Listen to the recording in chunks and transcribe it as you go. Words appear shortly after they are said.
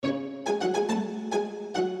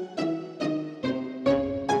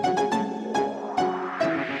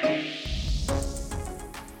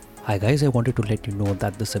Hi guys, I wanted to let you know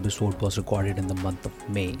that this episode was recorded in the month of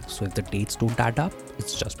May, so if the dates don't add up,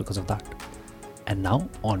 it's just because of that. And now,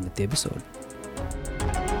 on with the episode.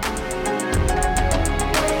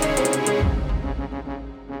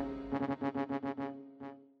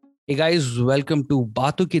 Hey guys, welcome to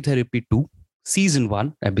Batu Ki Therapy 2, Season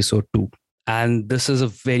 1, Episode 2. And this is a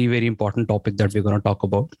very, very important topic that we're going to talk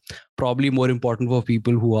about. Probably more important for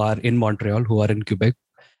people who are in Montreal, who are in Quebec,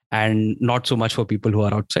 and not so much for people who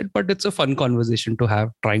are outside, but it's a fun conversation to have,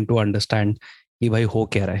 trying to understand कि भाई हो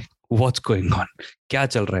क्या रहा है, what's going on, क्या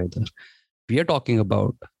चल रहा है इधर. We are talking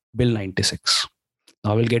about Bill 96.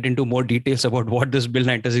 Now we'll get into more details about what this Bill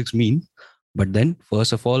 96 means. But then,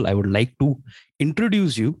 first of all, I would like to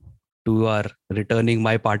introduce you to our returning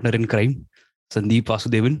my partner in crime, Sandeep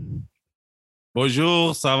Vasudevan.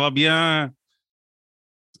 Bonjour, ça va bien?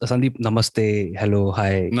 Sandeep, namaste, hello,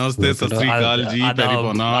 hi. Namaste, sat sri akal ji, peri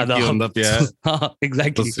pona, ki onda pyar.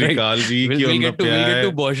 Exactly. Sat sri akal ji, ki onda pyar. We'll get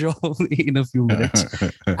to bonjour in a few minutes.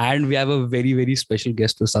 And we have a very, very special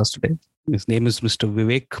guest with us today. His name is Mr.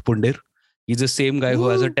 Vivek Pundir. He's the same guy who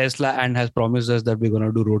has a Tesla and has promised us that we're going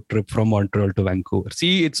to do road trip from Montreal to Vancouver.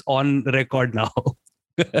 See, it's on record now.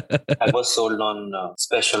 I was sold on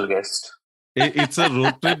special guest. It's a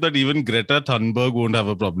road trip that even Greta Thunberg won't have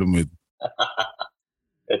a problem with.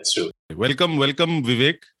 That's true. Welcome,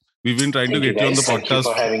 Vivek. We've been trying to get you on the podcast. Thank you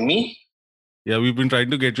for having me. Yeah, we've been trying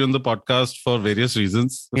to get you on the podcast for various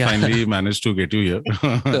reasons. Yeah. Finally managed to get you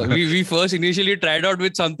here. we first initially tried out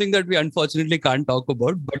with something that we unfortunately can't talk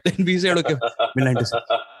about, but then we said, okay, Bill 96.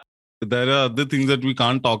 There are other things that we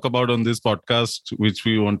can't talk about on this podcast, which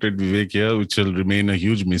we wanted Vivek here, which will remain a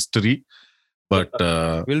huge mystery. But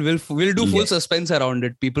we'll do full suspense around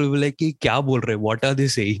it. People will be like, कि क्या बोल रहे? What are they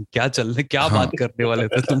saying? क्या चल रहा? क्या बात करने वाले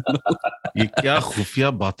थे तुम लोग? ये क्या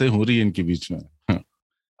खुफिया बातें हो रही हैं इनके बीच में?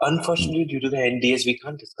 Unfortunately, due to the NDAs, we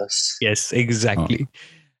can't discuss. Yes, exactly.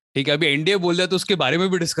 ठीक है, अभी NDA बोल दिया तो उसके बारे में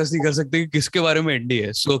भी डिस्कस नहीं कर सकते कि किसके बारे में NDA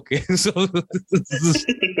है. So okay, so this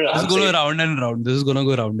is going to round and round. This is going to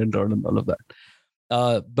go round and round and all of that.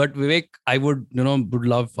 But Vivek, I would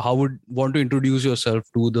love, how would want to introduce yourself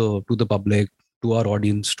to the public, to our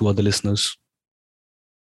audience, to other listeners.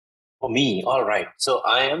 For me, all right. So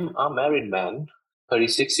I am a married man,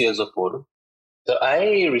 36 years old. So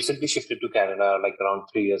I recently shifted to Canada like around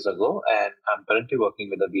 3 years ago, and I'm currently working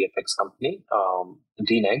with a VFX company,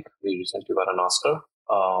 DNEG. We recently got an Oscar.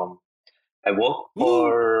 I work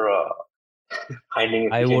for finding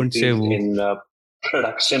efficiencies in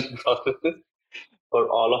production processes for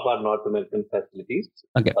all of our North American facilities.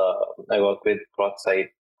 Okay. I work with cross-site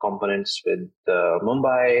components with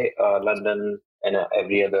Mumbai, London, and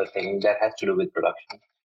every other thing that has to do with production.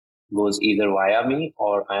 Goes either via me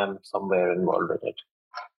or I am somewhere involved with it.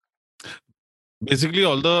 Basically,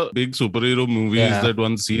 all the big superhero movies that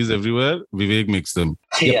one sees everywhere, Vivek makes them.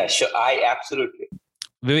 Yeah, sure. I absolutely.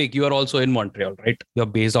 Vivek, you are also in Montreal, right? You're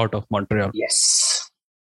based out of Montreal. Yes.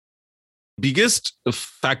 Biggest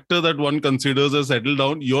factor that one considers as settle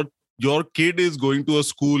down, your kid is going to a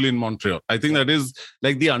school in Montreal. I think that is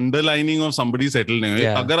like the underlining of somebody settling.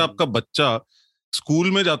 अगर आपका बच्चा school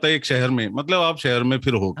में जाता है एक शहर में, मतलब आप शहर में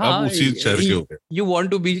फिर हो, आप उसी शहर के हो गए. You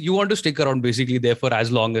want to stick around basically there for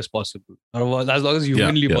as long as possible, or as long as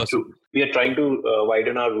humanly possible. We are trying to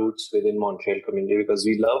widen our roots within Montreal community because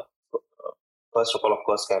we love. First of all, of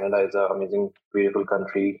course, Canada is an amazing, beautiful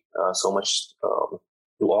country. So much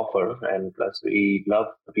to offer, and plus we love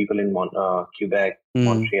the people in Quebec,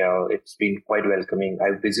 Montreal. It's been quite welcoming.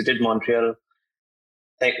 I visited Montreal.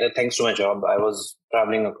 Thanks to my job, I was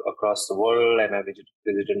traveling across the world, and I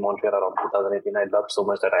visited Montreal around 2018. I loved so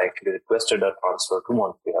much that I actually requested a transfer to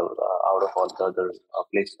Montreal out of all the other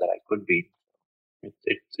places that I could be.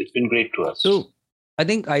 It's been great to us. So I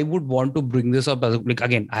think I would want to bring this up as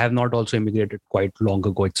again, I have not also immigrated quite long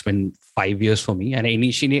ago. It's been 5 years for me, and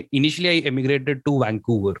initially I immigrated to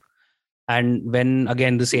Vancouver. And when,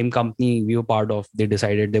 again, the same company we were part of, they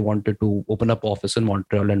decided they wanted to open up office in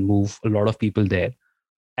Montreal and move a lot of people there.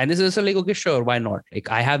 And this is like, okay, sure, why not? Like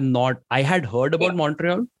I had heard about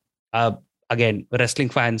Montreal. Again, wrestling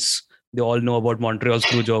fans, they all know about Montreal's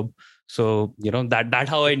screw job. So, that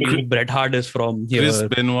how I knew Bret Hart is from here.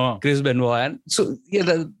 Chris Benoit. And so,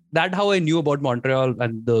 that how I knew about Montreal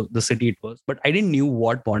and the city it was. But I didn't knew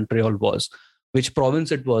what Montreal was, which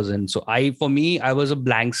province it was in. So I was a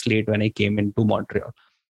blank slate when I came into Montreal.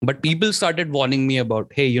 But people started warning me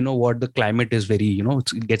about, hey, you know what? The climate is very,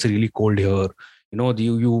 it gets really cold here.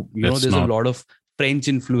 There's a lot of French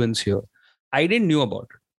influence here. I didn't know about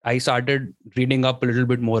it. I started reading up a little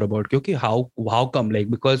bit more about, okay, how come? Like,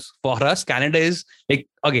 because for us, Canada is like,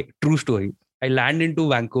 okay, true story. I land into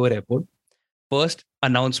Vancouver airport first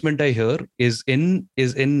announcement I hear is in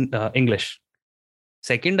English.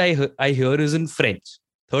 Second I hear is in French.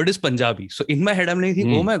 Third is Punjabi. So in my head, I'm like,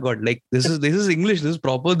 oh my God, like this is English, this is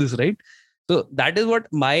proper, this, right? So that is what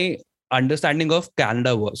my understanding of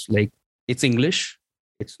Canada was. Like, it's English.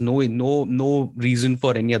 It's no reason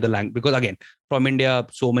for any other language. Because again, from India,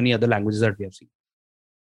 so many other languages that we have seen.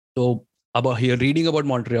 So about here, reading about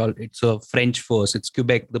Montreal, it's a French first. It's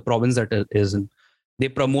Quebec, the province that it is in. They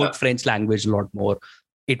promote French language a lot more.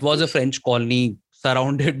 It was a French colony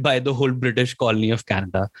surrounded by the whole British colony of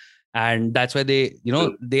Canada. And that's why they,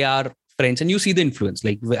 they are French. And you see the influence.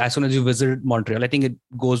 Like, as soon as you visit Montreal, I think it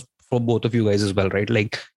goes for both of you guys as well, right?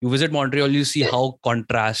 Like, you visit Montreal, you see how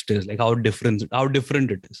contrast is, like how different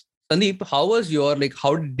it is. Sandeep,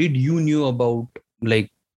 how did you knew about like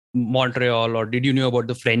Montreal, or did you know about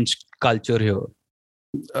the French culture here?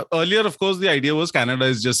 Earlier, of course, the idea was Canada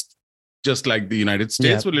is just like the United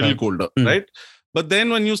States, but a little colder, right? But then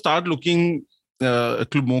when you start looking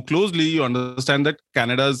more closely, you understand that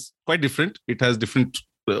Canada is quite different. It has different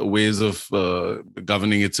ways of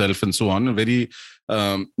governing itself and so on. Very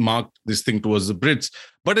marked this thing towards the Brits.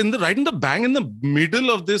 But right in the bang in the middle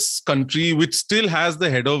of this country, which still has the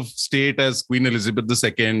head of state as Queen Elizabeth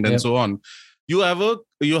II and so on, you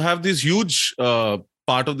have this huge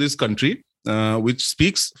part of this country which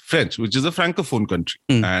speaks French, which is a francophone country.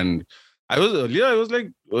 And I was like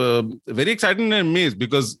very excited and amazed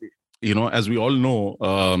because, as we all know,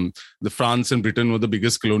 the France and Britain were the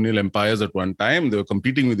biggest colonial empires at one time. They were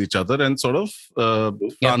competing with each other, and sort of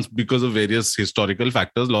France, because of various historical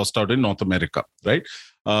factors, lost out in North America, right?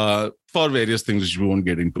 For various things which we won't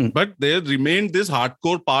get into. But there remained this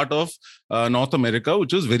hardcore part of North America,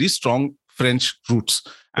 which was very strong French roots,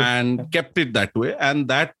 and kept it that way. And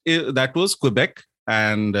that was Quebec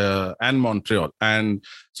and Montreal. And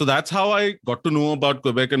so that's how I got to know about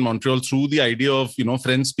Quebec and Montreal, through the idea of,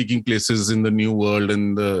 French speaking places in the New World,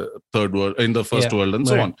 in the Third World, in the First World, and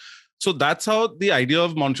so on. So that's how the idea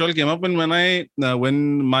of Montreal came up. And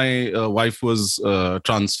when my wife was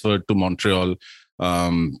transferred to Montreal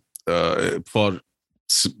for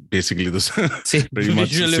basically this pretty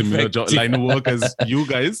much similar line of work as you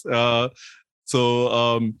guys.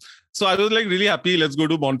 So I was like really happy. Let's go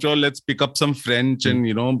to Montreal. Let's pick up some French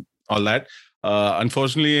and, all that.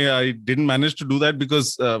 Unfortunately, I didn't manage to do that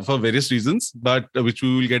because for various reasons, but which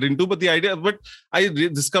we will get into. But I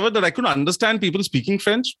discovered that I couldn't understand people speaking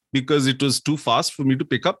French because it was too fast for me to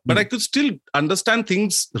pick up. But I could still understand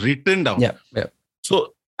things written down.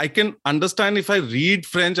 So I can understand, if I read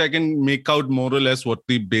French, I can make out more or less what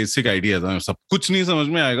the basic idea is. सब कुछ नहीं समझ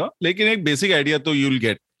में आएगा, लेकिन एक basic idea तो you'll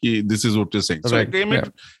get. This is what you're saying. So I came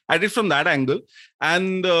at it from that angle.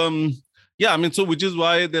 And so which is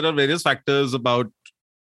why there are various factors about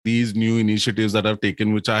these new initiatives that I've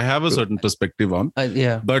taken, which I have a certain perspective on.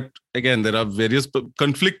 But again, there are various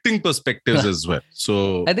conflicting perspectives as well.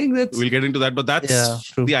 So I think we'll get into that. But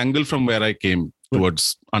that's the angle from where I came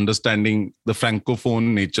towards understanding the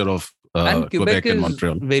francophone nature of Quebec and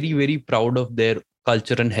Montreal. Very, very proud of their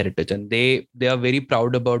culture and heritage, and they are very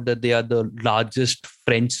proud about that. They are the largest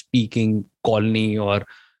French speaking colony or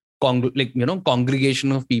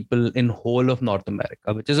congregation of people in whole of North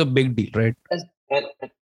America, which is a big deal, right?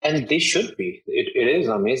 And they should be. It is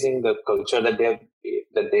amazing, the culture that they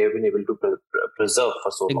have been able to preserve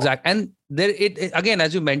for so long. Exactly. And there again,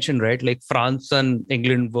 as you mentioned, right, like France and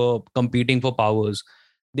England were competing for powers.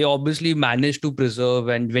 They obviously managed to preserve,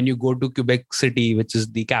 and when you go to Quebec City, which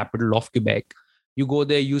is the capital of Quebec, you go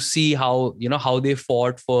there, you see how they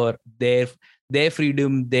fought for their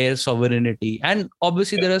freedom, their sovereignty. And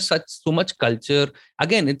obviously there is so much culture.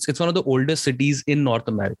 Again, it's one of the oldest cities in North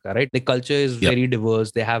America, right? The culture is very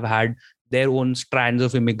diverse. They have had their own strands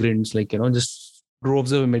of immigrants, just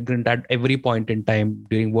droves of immigrants at every point in time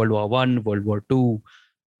during World War I, World War II.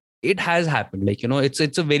 It has happened.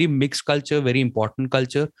 It's a very mixed culture, very important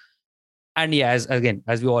culture. And as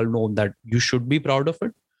we all know, that you should be proud of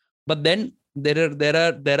it. But then there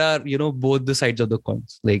are both the sides of the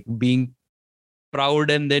coins. Like, being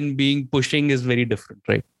proud and then being pushing is very different,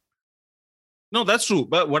 right? No, that's true.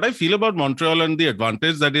 But what I feel about Montreal and the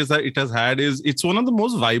advantage that it has had is it's one of the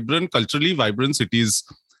most culturally vibrant cities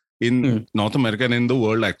in North America and in the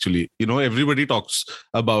world, actually. Everybody talks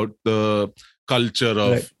about the culture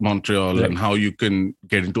of Montreal and how you can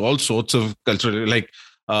get into all sorts of culture, like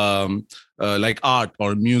art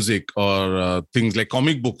or music or things like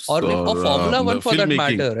comic books or Formula One for that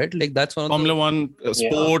matter, right? Like, that's one of Formula One,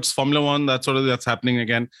 sports, Formula One, that's happening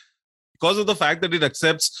again. because of the fact that it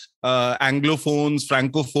accepts Anglophones,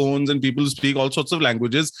 Francophones, and people who speak all sorts of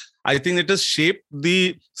languages, I think it has shaped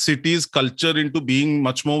the city's culture into being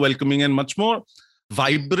much more welcoming and much more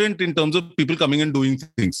vibrant in terms of people coming and doing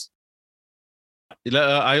things.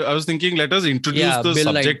 I was thinking, let us introduce the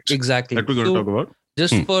Bill subject exactly. that we're going to talk about.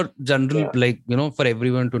 Just for general, for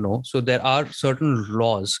everyone to know. So there are certain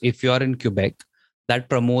laws, if you are in Quebec, that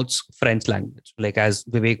promotes French language. Like as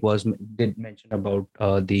Vivek did mention about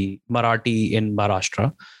the Marathi in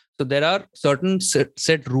Maharashtra. So there are certain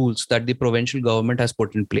set rules that the provincial government has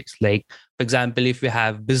put in place. Like, for example, if you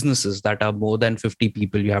have businesses that are more than 50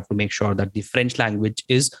 people, you have to make sure that the French language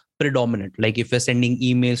is predominant. Like if you're sending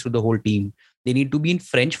emails to the whole team, they need to be in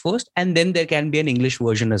French first, and then there can be an English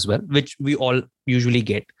version as well, which we all usually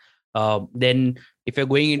get. Then if you're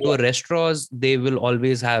going into a restaurant, they will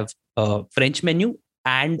always have a French menu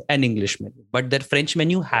and an English menu, but that French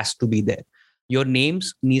menu has to be there. Your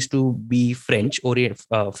names needs to be French or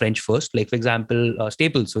French first. Like for example,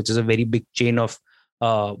 Staples, which is a very big chain of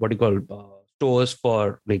stores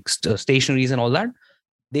for like stationeries and all that,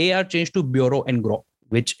 they are changed to Bureau and Gros,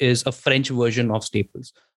 which is a French version of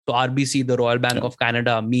Staples. So RBC, the Royal Bank of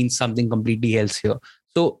Canada, means something completely else here.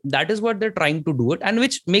 So that is what they're trying to do it, and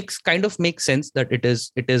which makes sense that it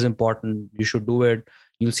is important. You should do it.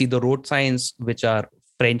 You'll see the road signs which are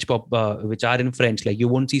French, which are in French. Like you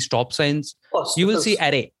won't see stop signs. You will see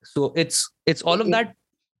array. So it's all of that.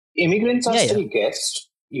 Immigrants are still guests.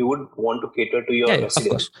 You would want to cater to your residents. Of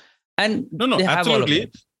course. And no,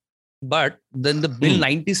 absolutely. But then the Bill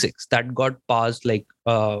 96 that got passed like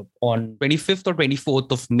on 25th or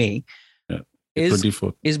 24th of May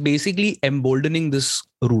is basically emboldening this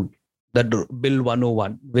rule, that Bill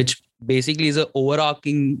 101, which basically is an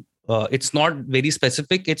overarching, it's not very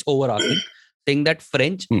specific, it's overarching, saying that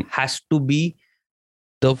French has to be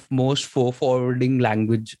the most forwarding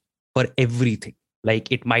language for everything.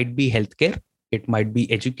 Like it might be healthcare, it might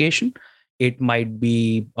be education, it might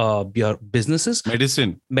be your businesses,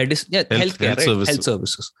 medicine, healthcare, health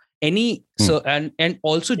services, and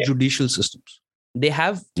also judicial systems. They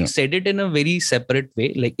have said it in a very separate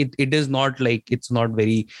way. Like it is not like, it's not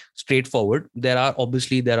very straightforward. There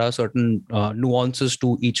are certain nuances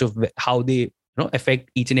to each of how they affect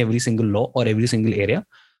each and every single law or every single area.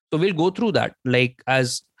 So we'll go through that. Like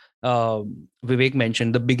as Vivek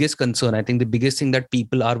mentioned, the biggest concern, I think the biggest thing that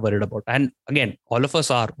people are worried about, and again, all of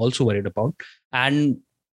us are also worried about, and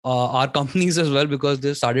our companies as well, because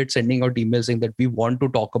they started sending out emails saying that we want to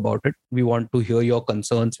talk about it. We want to hear your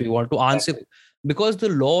concerns. We want to answer, because the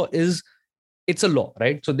law it's a law,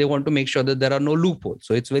 right? So they want to make sure that there are no loopholes.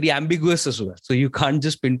 So it's very ambiguous as well. So you can't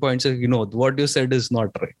just pinpoint, say, what you said is not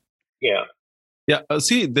right. Yeah. Yeah,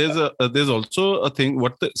 see, there's also a thing.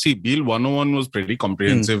 Bill 101 was pretty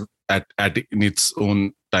comprehensive at in its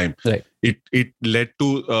own time. Right. It led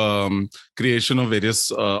to creation of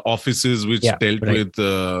various offices which dealt with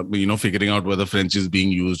figuring out whether French is being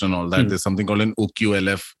used and all that. There's something called an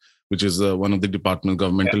OQLF, which is one of the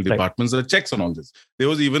governmental departments that checks on all this. There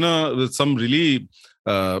was even some really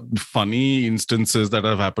funny instances that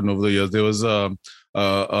have happened over the years. There was an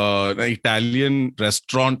Italian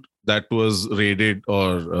restaurant that was raided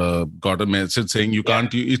or got a message saying you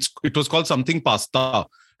can't. It was called something pasta,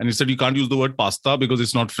 and he said you can't use the word pasta because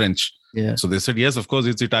it's not French. Yeah. So they said yes, of course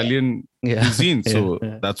it's Italian cuisine, so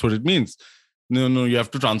that's what it means. No, you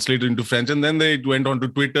have to translate it into French. And then they went on to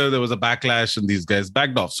Twitter. There was a backlash, and these guys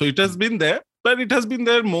backed off. So it has been there, but it has been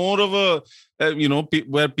there more of a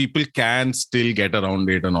where people can still get around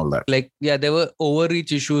it and all that. Like there were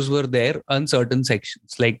overreach issues were there on certain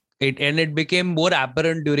sections. Like it became more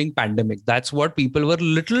apparent during pandemic. That's what people were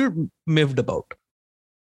little miffed about.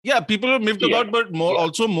 Yeah, people were miffed about, but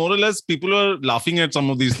also more or less people were laughing at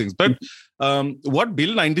some of these things. But what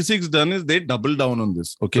Bill 96 done is they doubled down on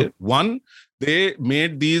this. Okay, one, they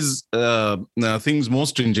made these things more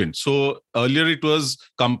stringent. So earlier it was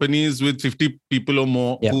companies with 50 people or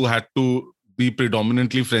more who had to be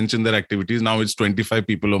predominantly French in their activities. Now it's 25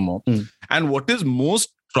 people or more. And what is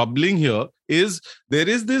most troubling here is there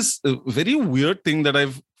is this very weird thing that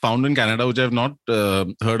I've found in Canada, which I've not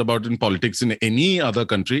heard about in politics in any other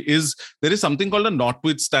country, is there is something called a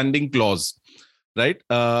notwithstanding clause, right?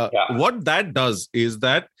 What that does is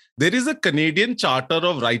that there is a Canadian Charter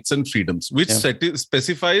of Rights and Freedoms, which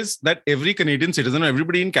specifies that every Canadian citizen,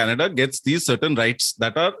 everybody in Canada gets these certain rights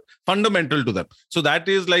that are fundamental to them. So that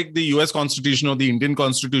is like the US Constitution or the Indian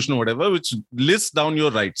Constitution or whatever, which lists down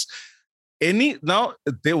your rights. What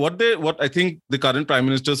I think the current Prime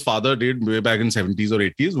Minister's father did way back in 70s or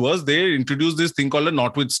 80s was they introduced this thing called a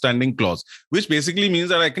notwithstanding clause, which basically means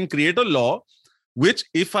that I can create a law which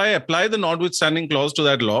if I apply the notwithstanding clause to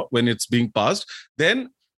that law when it's being passed, then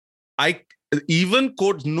I even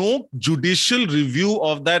quote, no judicial review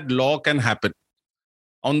of that law can happen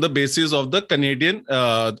on the basis of the Canadian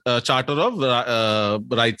Charter of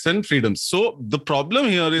Rights and Freedoms. So the problem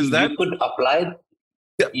here is that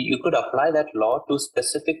you could apply that law to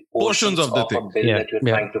specific portions of the a bill that you're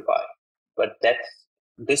trying to pass. But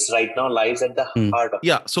this right now lies at the heart of it.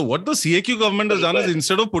 Yeah. So what the CAQ government has done is,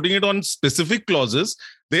 instead of putting it on specific clauses,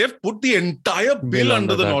 they have put the entire bill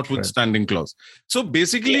under the notwithstanding clause. So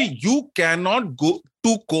basically, you cannot go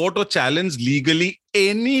to court or challenge legally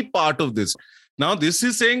any part of this. Now, this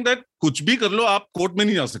is saying that kuch bhi kar lo, aap court mein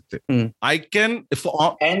nahi ja sakte. I can...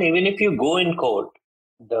 And even if you go in court,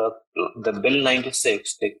 the Bill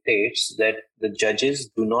 96 dictates that the judges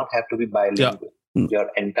do not have to be bilingual. Yeah.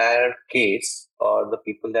 Your entire case or the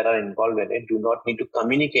people that are involved in it do not need to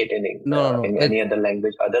communicate in any other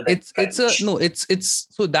language other than French.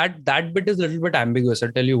 So that bit is a little bit ambiguous.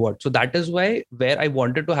 I'll tell you what. So that is why where I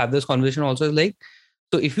wanted to have this conversation also is like,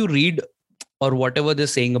 so if you read or whatever they're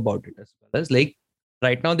saying about it, as well as like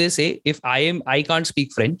right now they say, if I can't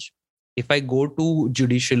speak French, if I go to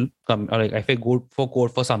judicial, or like if I go for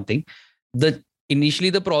court for something, initially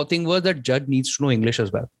the thing was that judge needs to know English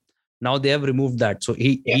as well. Now they have removed that. So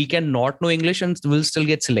he cannot know English and will still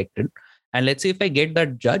get selected. And let's say if I get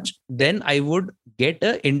that judge, then I would get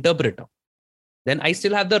an interpreter. Then I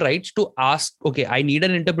still have the rights to ask, okay, I need an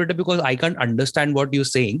interpreter because I can't understand what you're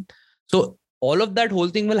saying. So all of that whole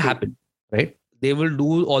thing will happen, right? They will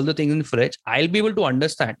do all the things in French. I'll be able to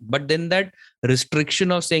understand. But then that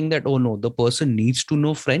restriction of saying that, oh no, the person needs to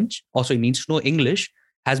know French, also he needs to know English,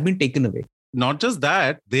 has been taken away. Not just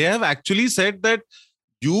that, they have actually said that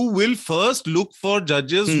you will first look for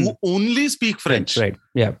judges who only speak French. Right.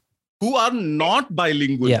 Yeah. Who are not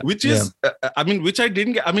bilingual, which is, which I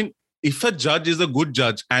didn't get. I mean, if a judge is a good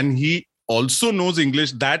judge and he also knows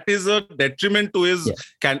English, that is a detriment to his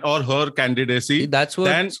or her candidacy. That's what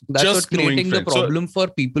creating the problem for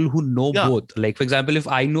people who know both. Like, for example, if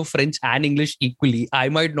I know French and English equally, I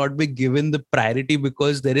might not be given the priority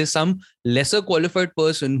because there is some lesser qualified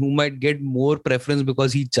person who might get more preference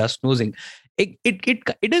because he just knows English. It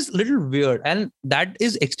is a little weird, and that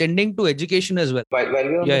is extending to education as well. While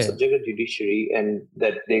we're on the subject of judiciary, and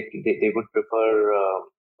that they would prefer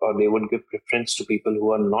or they would give preference to people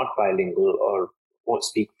who are not bilingual or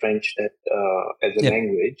speak French as a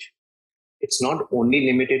language, it's not only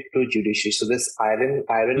limited to judiciary. So this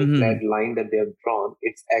ironclad line that they have drawn,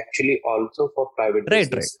 it's actually also for private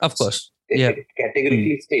businesses. Right, of course. It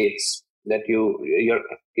categorically states that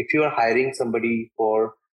if you are hiring somebody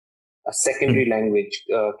for a secondary language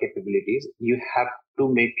capabilities, you have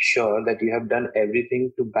to make sure that you have done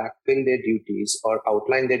everything to backfill their duties or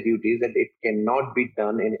outline their duties, that it cannot be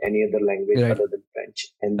done in any other language other than French,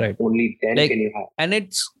 and only then can you hire. And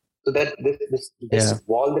it's so that this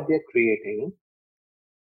wall that they're creating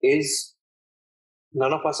is,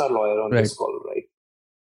 none of us are lawyer on this call, right?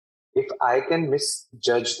 If I can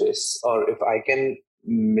misjudge this, or if I can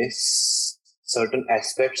miss certain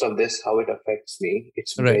aspects of this, how it affects me,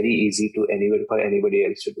 it's very easy for anybody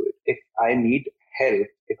else to do it. If I need help,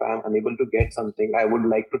 if I'm unable to get something, I would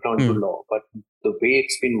like to turn to law, but the way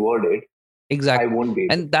it's been worded, I won't be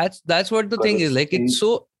able. And that's what the thing is. Like, it's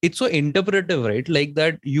so interpretive, right? Like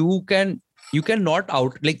that you cannot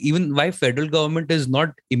like, even why federal government is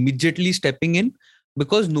not immediately stepping in,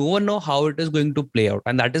 because no one know how it is going to play out,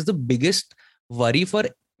 and that is the biggest worry for.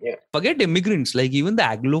 Forget immigrants, like even the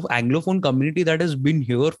Anglophone community that has been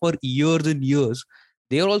here for years and years,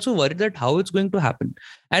 they are also worried that how it's going to happen.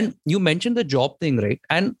 And you mentioned the job thing, right?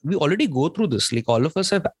 And we already go through this. Like, all of us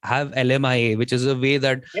have LMIA, which is a way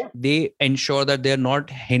that they ensure that they're not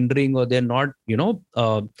hindering, or they're not,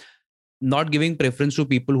 not giving preference to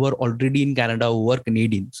people who are already in Canada, who are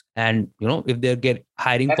Canadians. And, if they're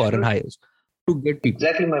hiring foreign hires to get people.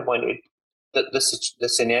 Exactly my point. The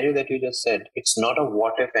scenario that you just said, it's not a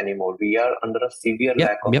what if anymore. We are under a severe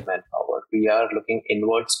lack of manpower. We are looking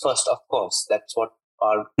inwards first, of course. That's what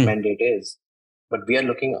our mandate is. But we are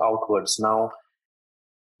looking outwards. Now,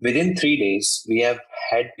 within 3 days, we have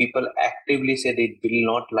had people actively say they will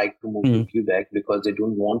not like to move to Quebec because they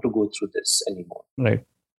don't want to go through this anymore. Right.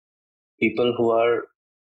 People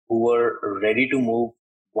who were ready to move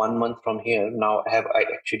 1 month from here now have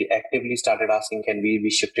actually actively started asking, can we be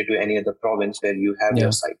shifted to any other province where you have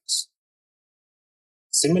your sites?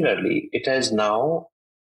 Similarly, it has now,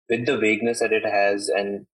 with the vagueness that it has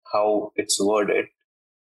and how it's worded,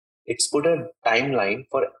 it's put a timeline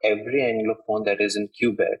for every Anglophone that is in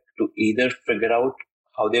Quebec to either figure out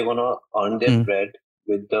how they're going to earn their bread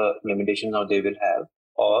with the limitations now they will have,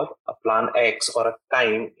 or a plan X or a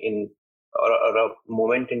time in or a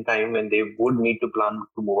moment in time when they would need to plan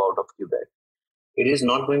to move out of Quebec. It is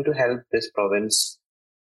not going to help this province.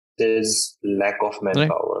 There's lack of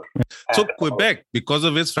manpower. So Quebec, because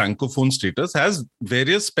of its francophone status, has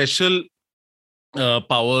various special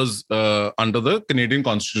powers under the Canadian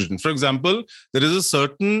Constitution. For example, there is a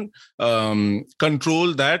certain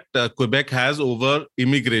control that Quebec has over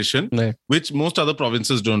immigration, which most other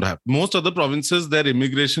provinces don't have. Most other provinces, their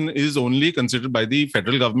immigration is only considered by the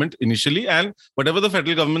federal government initially, and whatever the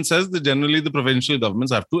federal government says, generally the provincial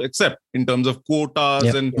governments have to accept in terms of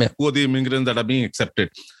quotas and who are the immigrants that are being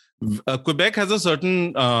accepted. Quebec has a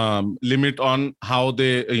certain limit on how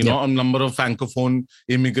they, on number of francophone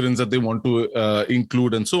immigrants that they want to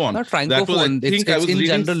include and so on. Not francophone. It's in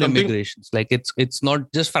general immigrations. Like it's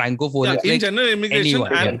not just francophone. Yeah, it's in like general immigration.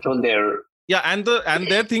 And and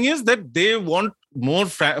their thing is that they want more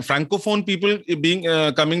francophone people being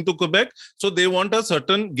coming to Quebec, so they want a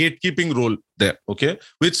certain gatekeeping role there. Okay,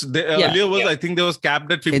 which earlier was, I think, there was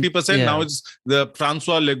capped at 50%. Now it's the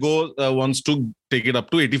Francois Legault wants to take it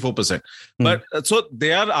up to 84%. But so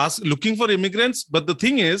they are looking for immigrants. But the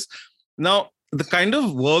thing is, now the kind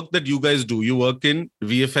of work that you guys do, you work in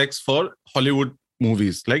VFX for Hollywood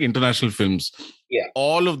movies, like international films. Yeah,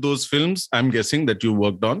 all of those films, I'm guessing, that you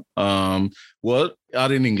worked on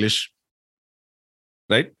are in English,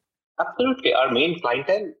 right? Absolutely. Our main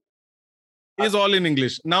clientele is all in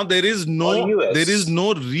English. Now there is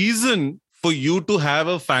no reason for you to have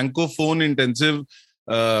a francophone intensive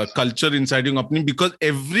culture inside your company, because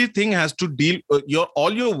everything has to deal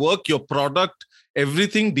all your work, your product,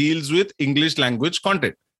 everything deals with English language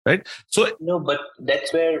content. Right. So no, but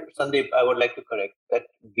that's where, Sandeep, I would like to correct that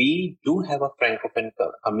we do have a francophone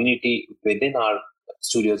community within our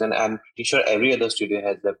studios, and I'm pretty sure every other studio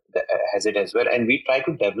has it as well. And we try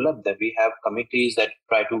to develop that. We have committees that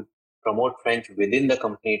try to promote French within the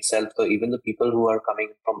company itself. So even the people who are coming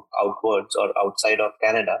from outwards or outside of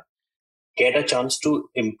Canada get a chance to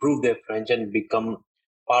improve their French and become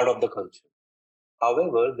part of the culture.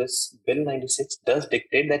 However, this Bill 96 does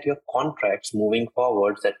dictate that your contracts moving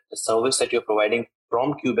forward, that the service that you're providing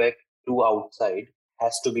from Quebec to outside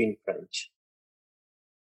has to be in French,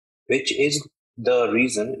 which is the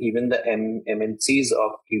reason even the MNCs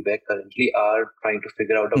of Quebec currently are trying to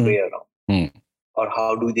figure out a way around. Or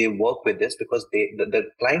how do they work with this? Because the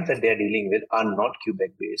clients that they're dealing with are not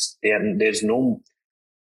Quebec based. There's no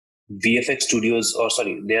VFX studios,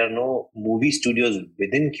 there are no movie studios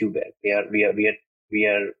within Quebec. We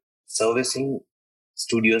are servicing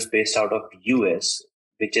studios based out of US,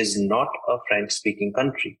 which is not a French-speaking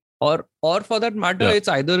country. Or for that matter, it's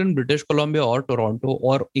either in British Columbia or Toronto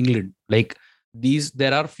or England. Like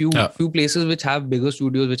there are few places which have bigger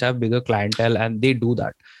studios, which have bigger clientele, and they do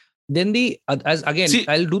that. Then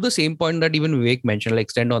I'll do the same point that even Vivek mentioned, like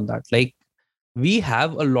extend on that. Like we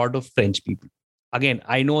have a lot of French people. Again,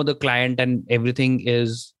 I know the client and everything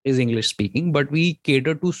is English speaking, but we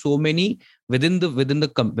cater to so many within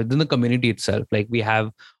the community itself. Like we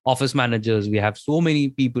have office managers, we have so many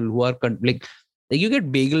people who are like you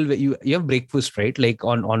get bagel, you have breakfast, right? Like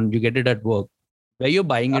on you get it at work. Where you're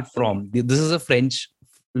buying it from? This is a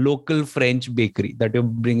local French bakery that you're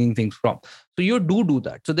bringing things from. So you do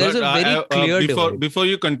that. So there's a very clear before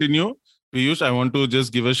you continue, Piyush, I want to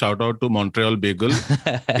just give a shout out to Montreal Bagel.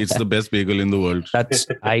 It's the best bagel in the world.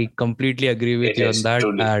 I completely agree with you on that.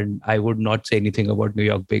 Truly. And I would not say anything about New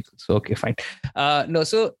York Bagel. So, okay, fine.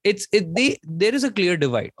 So there is a clear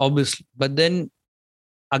divide, obviously. But then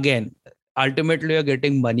again, ultimately you're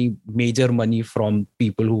getting major money from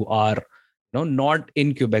people who are not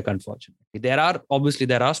in Quebec, unfortunately. There are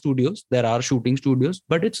studios, there are shooting studios,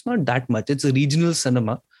 but it's not that much. It's a regional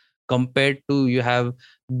cinema compared to you have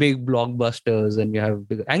big blockbusters and you have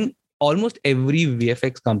and almost every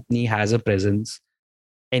VFX company has a presence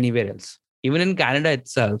anywhere else. Even in Canada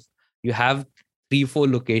itself, you have 3-4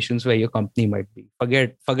 locations where your company might be.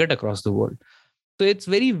 Forget across the world. So it's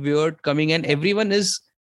very weird coming, and it's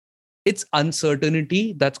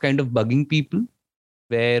uncertainty that's kind of bugging people.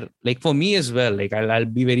 Where, like, for me as well, like I'll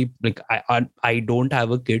be very like I don't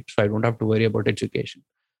have a kid, so I don't have to worry about education.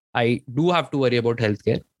 I do have to worry about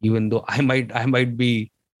healthcare, even though I might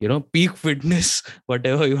be, peak fitness,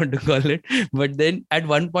 whatever you want to call it. But then at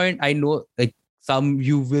one point, I know like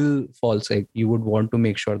you will fall sick. You would want to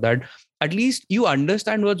make sure that at least you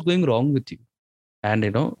understand what's going wrong with you. And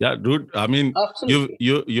yeah, dude, I mean,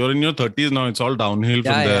 you're in your 30s now. It's all downhill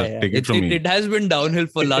from there. Take it from me. It has been downhill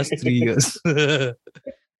for last 3 years.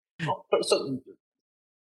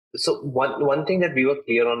 So So one thing that we were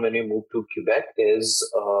clear on when we moved to Quebec is,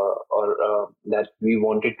 that we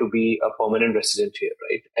wanted to be a permanent resident here,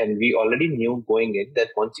 right? And we already knew going in that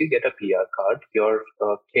once you get a PR card, your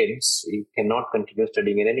kids you cannot continue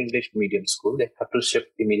studying in an English medium school. They have to shift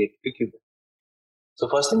immediately to Quebec. So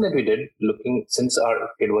first thing that we did, looking since our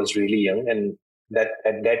kid was really young, and that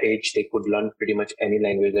at that age they could learn pretty much any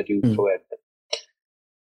language that you throw at them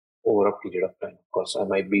over a period of time. Of course, I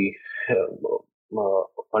might be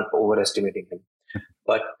overestimating him,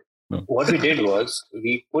 but what we did was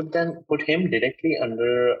we put him directly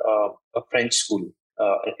under a French school,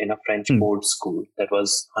 in a French board school that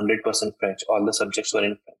was 100% French. All the subjects were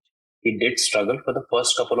in French. He did struggle for the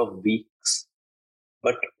first couple of weeks,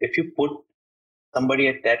 but if you put somebody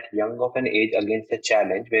at that young of an age against a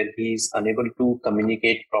challenge where he's unable to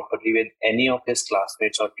communicate properly with any of his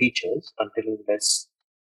classmates or teachers until this,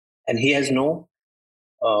 and he has no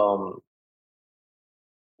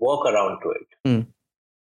work around to it.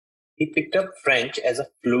 He picked up French as a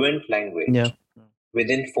fluent language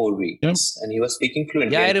within 4 weeks, and he was speaking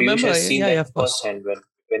fluently. Yeah, I remember. Has seen that firsthand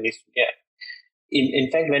when he, In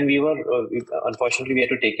fact, when we were, unfortunately, we had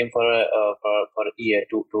to take him for an ER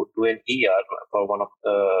for one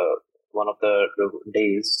of the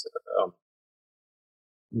days.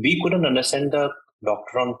 We couldn't understand the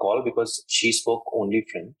doctor on call because she spoke only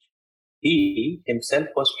French. He himself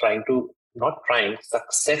was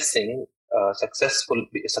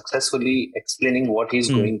successfully explaining what he's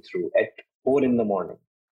going through at 4 a.m.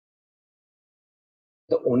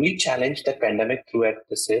 The only challenge that pandemic threw at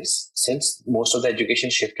this is, since most of the education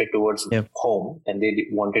shifted towards home and they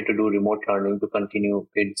wanted to do remote learning to continue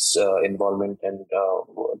kids' involvement and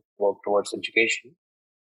work towards education,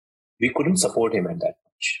 we couldn't support him at that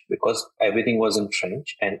much because everything was in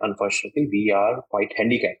French, and unfortunately, we are quite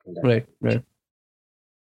handicapped in that. Right.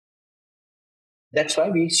 That's why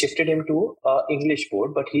we shifted him to English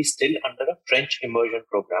board, but he's still under a French immersion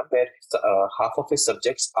program where half of his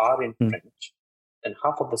subjects are in French and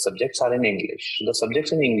half of the subjects are in English. So the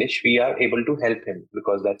subjects in English, we are able to help him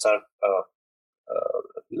because that's our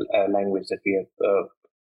language that we have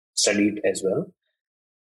studied as well.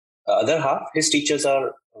 The other half, his teachers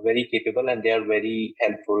are very capable and they are very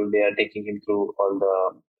helpful. They are taking him through all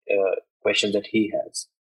the questions that he has.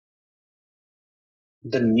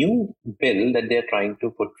 The new bill that they're trying to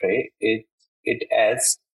portray it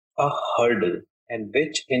as a hurdle, and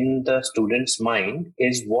which in the student's mind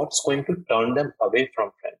is what's going to turn them away from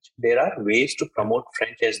French. There are ways to promote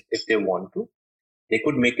French as if they want to. They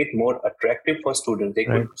could make it more attractive for students. They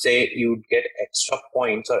could say you'd get extra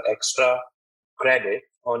points or extra credit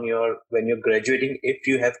on when you're graduating if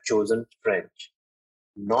you have chosen French.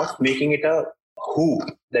 Not making it a hoop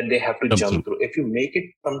that they have to jump through. If you make it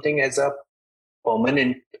something as a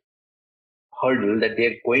permanent hurdle that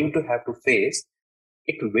they're going to have to face,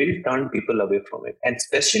 it will turn people away from it. And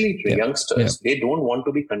especially youngsters, they don't want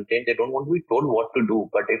to be contained. They don't want to be told what to do.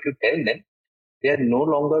 But if you tell them, they are no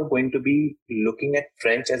longer going to be looking at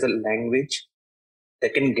French as a language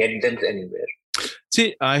that can get them anywhere.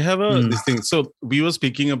 See, I have this thing. So we were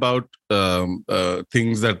speaking about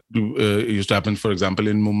things that used to happen. For example,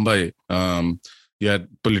 in Mumbai, you had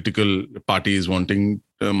political parties wanting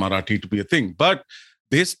Marathi to be a thing, but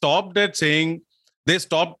they stopped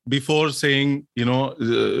before saying,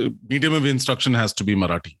 medium of instruction has to be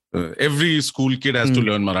Marathi. Every school kid has to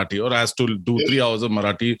learn Marathi or has to do 3 hours of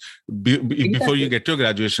Marathi before you get your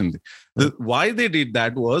graduation. Why they did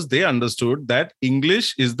that was they understood that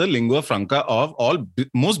English is the lingua franca of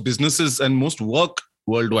most businesses and most work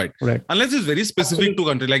worldwide. Right. Unless it's very specific to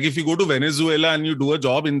country. Like if you go to Venezuela and you do a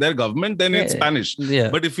job in their government, then it's Spanish. Yeah.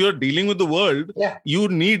 But if you're dealing with the world, you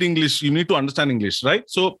need English. You need to understand English, right?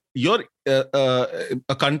 So your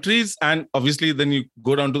countries, and obviously then you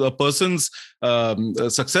go down to a person's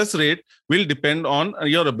success rate will depend on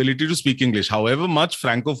your ability to speak English. However much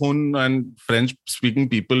francophone and French speaking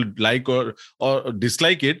people like or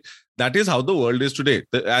dislike it, that is how the world is today.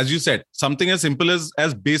 As you said, something as simple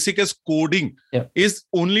as basic as coding is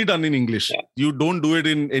only done in English. Yeah. You don't do it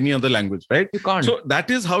in any other language, right? You can't. So that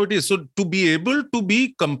is how it is. So to be able to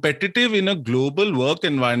be competitive in a global work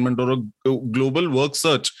environment or a global work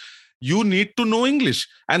search, you need to know English.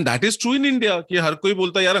 And that is true in India. कि हर कोई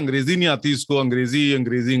बोलता है यार अंग्रेजी नहीं आती इसको,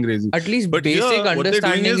 अंग्रेजी. At least but basic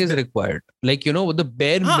understanding is required. Like, the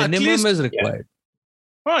bare minimum is required.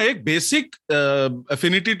 एक basic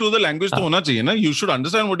affinity to the language तो होना चाहिए ना. You should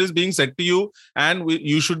understand what is being said to you and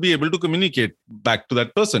you should be able to communicate back to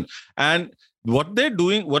that person. And what they're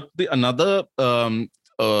doing, another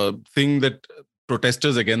thing that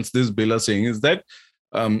protesters against this bill are saying is that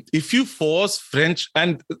if you force French,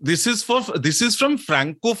 and this is from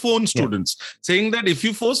francophone students, saying that if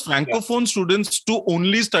you force francophone students to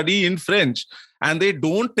only study in French and they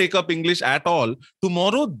don't take up English at all,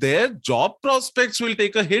 tomorrow their job prospects will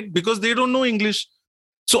take a hit because they don't know English.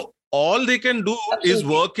 So all they can do is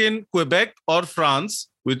work in Quebec or France,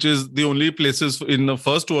 which is the only places in the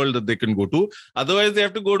first world that they can go to. Otherwise, they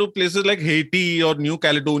have to go to places like Haiti or New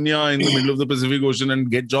Caledonia in the middle of the Pacific Ocean and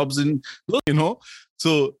get jobs in,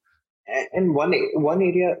 So, and one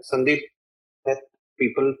area, Sandeep, that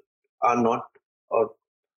people are not, or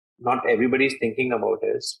not everybody is thinking about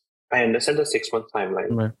is, I understand the 6-month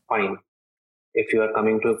timeline. Right. Fine. If you are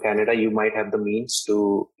coming to Canada, you might have the means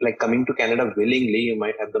to, coming to Canada willingly, you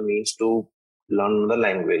might have the means to learn the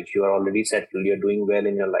language. You are already settled. You're doing well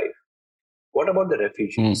in your life. What about the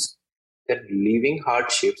refugees? They're leaving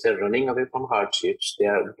hardships. They're running away from hardships. They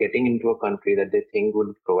are getting into a country that they think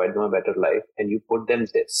would provide them a better life. And you put them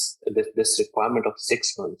this requirement of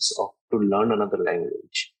 6 months to learn another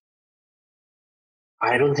language.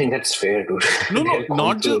 I don't think that's fair, dude. No,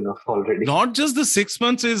 not just the 6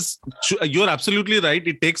 months you're absolutely right.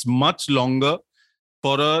 It takes much longer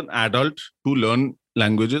for an adult to learn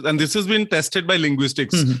languages. And this has been tested by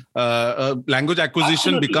linguistics. Language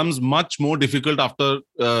acquisition becomes much more difficult after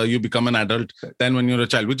you become an adult than when you're a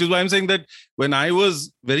child, which is why I'm saying that when I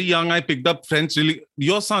was very young, I picked up French.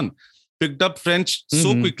 Your son picked up French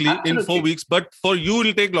so quickly in 4 weeks, but for you,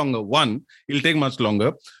 it'll take longer. It'll take much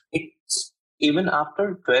longer. Even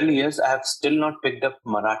after 12 years, I have still not picked up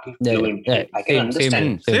Marathi fluently. I can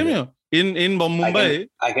understand. Same here. In Mumbai.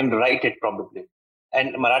 I can write it probably.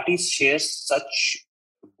 And Marathi shares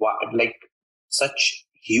such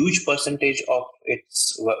huge percentage of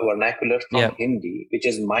its vernacular from Hindi, which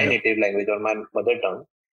is my native language or my mother tongue.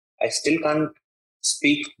 I still can't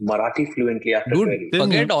speak Marathi fluently after 12 years.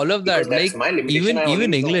 Forget all of that.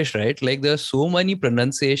 Even English, right? There are so many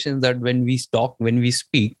pronunciations that when we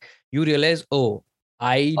speak, you realize,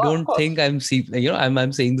 I don't think I'm saying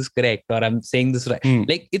this correct or I'm saying this right.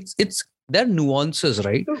 There are nuances,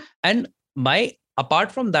 right? And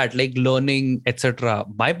apart from that, learning, etc.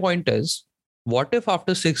 My point is, what if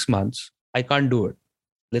after 6 months I can't do it?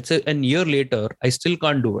 Let's say a year later, I still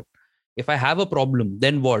can't do it. If I have a problem,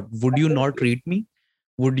 then what? Would you not treat me?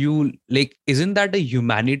 Would you isn't that a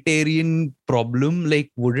humanitarian problem?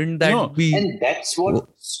 Wouldn't that be? And that's what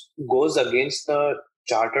goes against the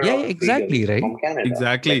Charter of exactly, right? From Canada.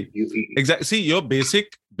 Exactly. Exactly. See, your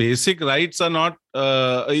basic rights are not,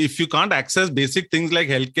 if you can't access basic things like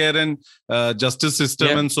healthcare and justice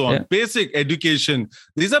system and so on, basic education,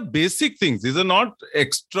 these are basic things. These are not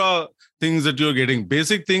extra things that you're getting.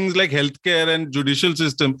 Basic things like healthcare and judicial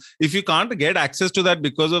system. If you can't get access to that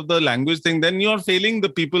because of the language thing, then you're failing the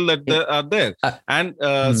people that are there. And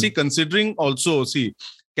considering also,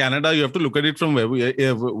 Canada, you have to look at it from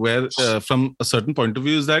where from a certain point of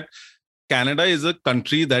view, is that Canada is a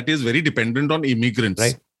country that is very dependent on immigrants,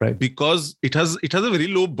 right? Because it has a very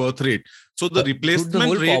low birth rate. So the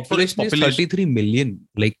replacement rate for its population is 33 million.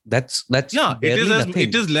 That's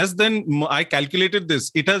it is less than, I calculated this.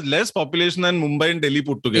 It has less population than Mumbai and Delhi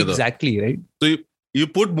put together. Exactly, right? So you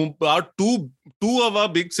put our two of our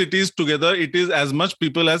big cities together, it is as much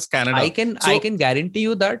people as Canada. I can guarantee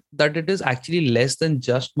you that it is actually less than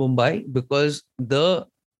just Mumbai, because the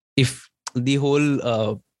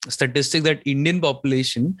whole statistic that Indian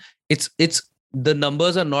population, it's the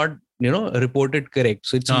numbers are not reported correct,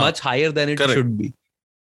 so it's much higher than it should be.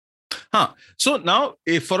 So now,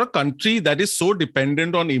 for a country that is so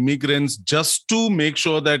dependent on immigrants just to make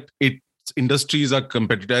sure that its industries are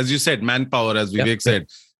competitive, as you said, manpower, as Vivek said,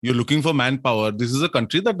 you're looking for manpower. This is a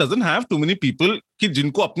country that doesn't have too many people ki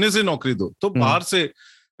jinko apne se naukri do, to bahar se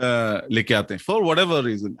leke aate hain for whatever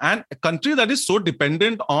reason. And a country that is so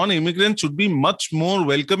dependent on immigrants should be much more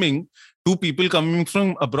welcoming to people coming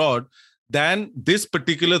from abroad than this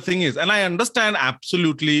particular thing is. And I understand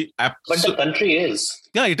absolutely. But the country is.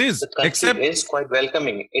 Yeah, it is. The country is quite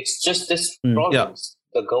welcoming. It's just this problem.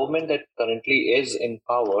 The government that currently is in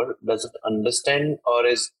power doesn't understand or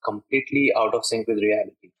is completely out of sync with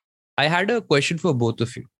reality. I had a question for both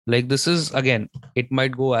of you. This is, again, it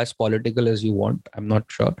might go as political as you want. I'm not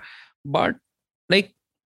sure. But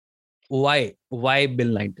why Bill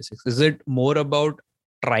 96? Is it more about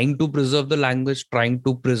trying to preserve the language, trying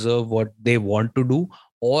to preserve what they want to do,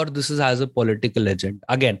 or this has a political agenda?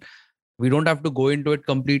 Again, we don't have to go into it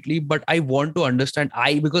completely, but I want to understand,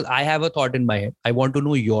 because I have a thought in my head. I want to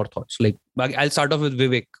know your thoughts. I'll start off with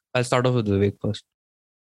Vivek. First.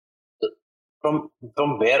 From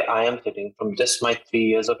where I am sitting, from just my 3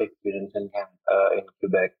 years of experience in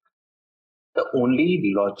Quebec, the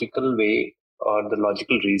only logical way or the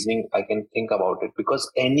logical reasoning I can think about it, because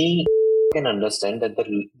any can understand that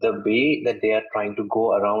the way that they are trying to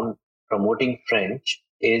go around promoting French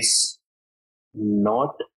is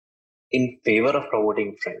not in favor of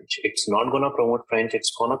promoting French. It's not going to promote French.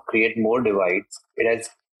 It's going to create more divides. It has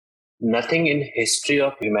nothing in history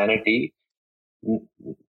of humanity.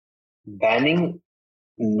 Banning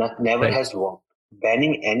never has worked.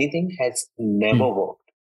 Banning anything has never worked.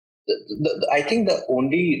 I think the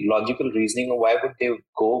only logical reasoning of why would they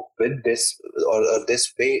go with this or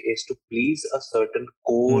this way is to please a certain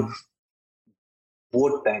core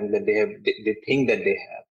vote bank that they think that they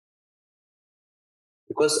have.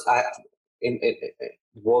 Because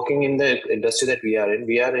working in the industry that we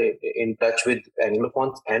are in touch with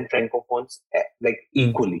Anglophones and Francophones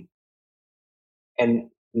equally. And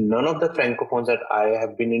none of the Francophones that I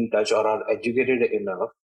have been in touch or are educated enough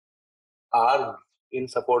are in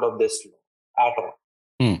support of this law at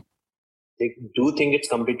all. They do think it's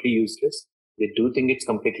completely useless. They do think it's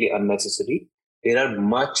completely unnecessary. There are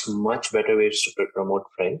much, much better ways to promote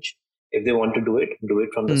French. If they want to do it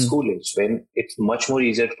from the school age, when it's much more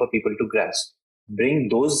easier for people to grasp. Bring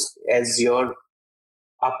those as your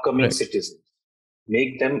upcoming citizens.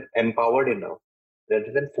 Make them empowered enough,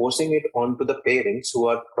 rather than forcing it onto the parents who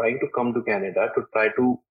are trying to come to Canada to try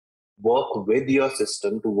to work with your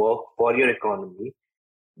system, to work for your economy,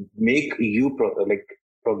 make you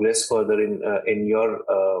progress further in your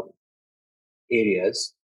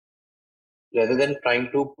areas, rather than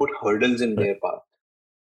trying to put hurdles in their path.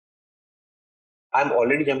 I'm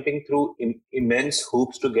already jumping through immense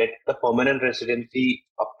hoops to get the permanent residency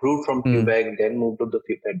approved from Quebec, then move to the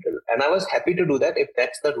federal. And I was happy to do that if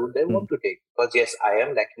that's the route they want to take. Because yes, I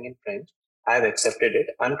am lacking in French. I have accepted it.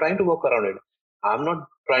 I'm trying to work around it. I'm not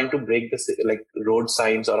trying to break the road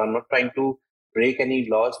signs, or I'm not trying to break any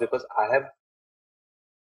laws, because I have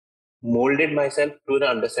molded myself to the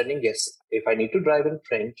understanding, yes, if I need to drive in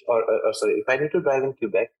French if I need to drive in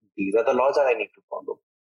Quebec, these are the laws that I need to follow.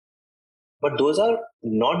 But those are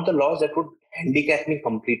not the laws that would handicap me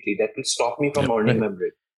completely, that will stop me from earning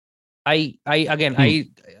memory. I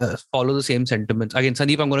follow the same sentiments. Again,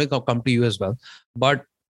 Sandeep, I'm going to come to you as well. But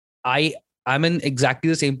I'm in exactly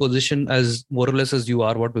the same position as more or less as you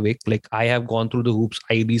are, what Vivek. Like, I have gone through the hoops.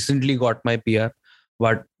 I recently got my PR,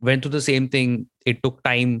 but went through the same thing. It took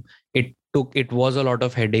time. It was a lot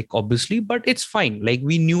of headache, obviously, but it's fine. Like,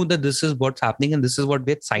 we knew that this is what's happening and this is what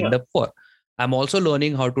we had signed up for. I'm also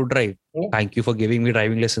learning how to drive. Thank you for giving me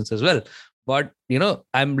driving lessons as well. But,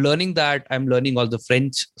 I'm learning that. I'm learning all the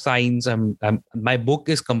French signs. My book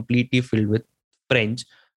is completely filled with French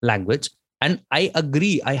language. And I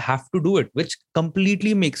agree, I have to do it, which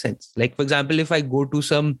completely makes sense. Like, for example, if I go to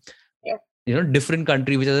some, different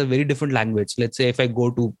country, which has a very different language. Let's say if I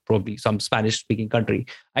go to probably some Spanish speaking country,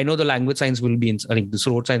 I know the language signs will be this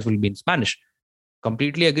road signs will be in Spanish.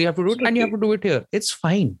 Completely agree, you have to do it, and you have to do it here. It's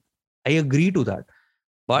fine. I agree to that.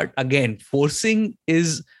 But again, forcing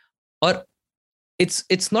is, or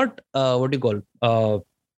it's not, what do you call,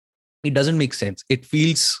 it doesn't make sense. It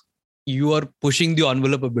feels you are pushing the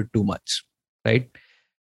envelope a bit too much, right?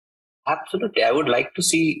 Absolutely. I would like to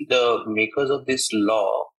see the makers of this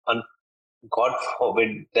law, and God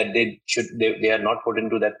forbid that they are not put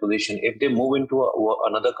into that position. If they move into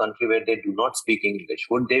another country where they do not speak English,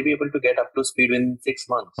 would they be able to get up to speed in 6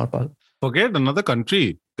 months? Forget another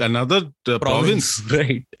country, another province.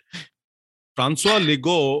 Right. Francois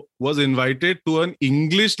Legault was invited to an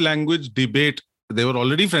English language debate. There were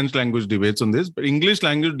already French language debates on this, but English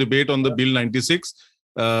language debate on the Bill 96,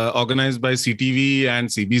 organized by CTV and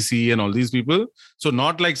CBC and all these people. So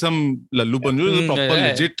not like some lallu panju, it was a proper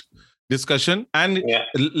legit discussion. And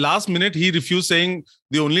last minute, he refused, saying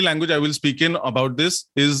the only language I will speak in about this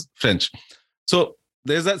is French. So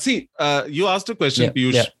there's that. See, you asked a question,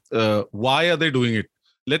 Piyush. Why are they doing it?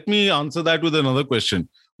 Let me answer that with another question.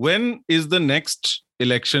 When is the next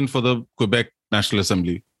election for the Quebec National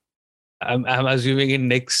Assembly? I'm assuming in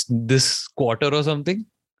this quarter or something.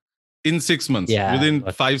 In 6 months, within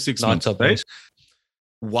 5-6 months, right?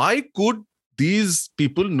 Why could these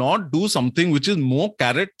people not do something which is more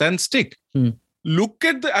carrot than stick? Look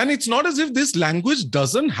at and it's not as if this language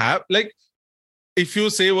doesn't have, like, if you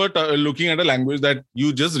say we're looking at a language that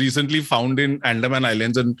you just recently found in Andaman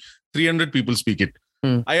Islands and 300 people speak it.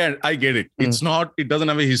 I get it. It's not, it doesn't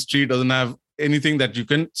have a history, it doesn't have anything that you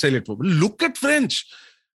can sell it for. But look at French.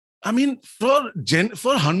 I mean, for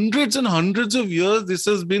hundreds and hundreds of years, this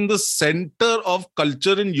has been the center of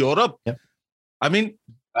culture in Europe. I mean,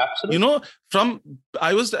 absolutely.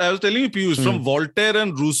 I was telling you, Piyush, from Voltaire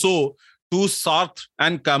and Rousseau to Sartre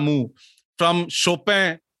and Camus, from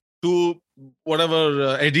Chopin to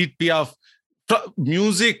whatever, Edith Piaf,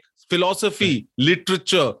 music, philosophy,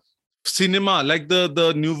 literature, cinema, like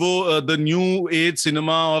the new age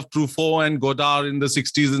cinema of Truffaut and Godard in the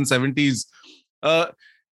 60s and 70s.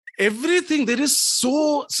 Everything there is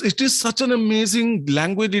it is such an amazing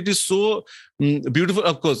language. It is so beautiful.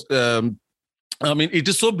 Of course, I mean, it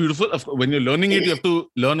is so beautiful. When you're learning it, you have to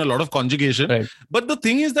learn a lot of conjugation. Right. But the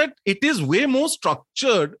thing is that it is way more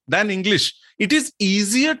structured than English. It is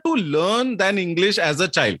easier to learn than English as a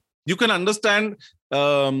child. You can understand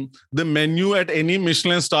the menu at any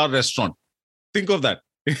Michelin star restaurant. Think of that.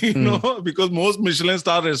 You know, because most Michelin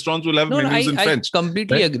star restaurants will have menus in French. I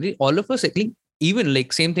completely agree. All of us, even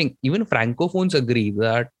like same thing, even francophones agree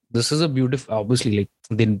that this is a beautiful, obviously, like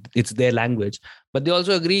then it's their language, but they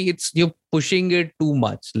also agree you're pushing it too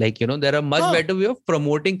much. Like, you know, there are much better way of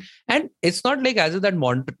promoting, and it's not like as if that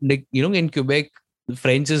in Quebec,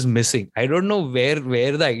 French is missing. I don't know where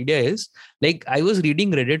the idea is. Like, I was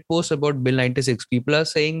reading Reddit posts about Bill 96. People are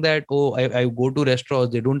saying that, oh, I go to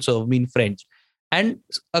restaurants, they don't serve me in French. And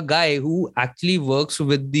a guy who actually works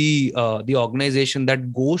with the organization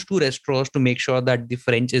that goes to restaurants to make sure that the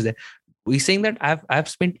French is there. He's saying that I've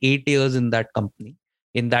spent 8 years in that company,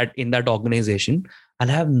 in that organization,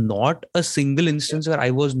 and I have not a single instance where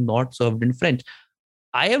I was not served in French.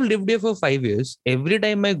 I have lived here for 5 years. Every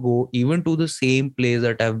time I go, even to the same place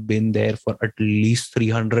that I've been there for at least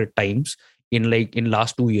 300 times in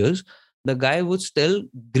last 2 years, the guy would still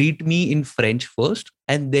greet me in French first,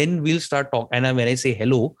 and then we'll start talking. And when I say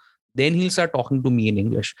hello, then he'll start talking to me in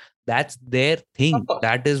English. That's their thing.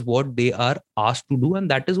 That is what they are asked to do, and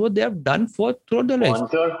that is what they have done throughout their lives.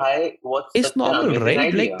 Bonjour, hi, it's normal, right?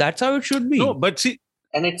 Idea. Like, that's how it should be. No, but see,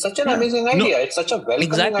 and it's such an amazing idea. It's such a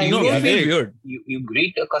welcoming idea. You don't feel weird. You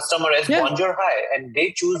greet a customer as bonjour, hi, and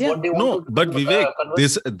they choose what they want to do. But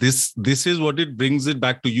Vivek, this is what it brings it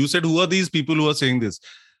back to. You said, who are these people who are saying this?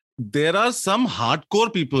 There are some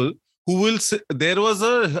hardcore people who will say, there was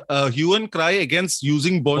a hue and cry against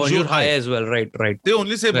using bonjour hi as well. Right. They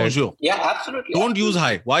only say bonjour. Yeah, absolutely. Don't use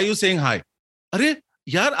hi. Why are you saying hi? Arey,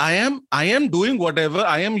 yaar, I am doing whatever.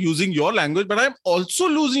 I am using your language, but I'm also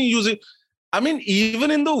using. I mean,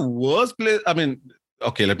 even in the worst place, I mean,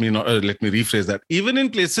 okay, let me rephrase that. Even in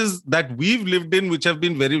places that we've lived in, which have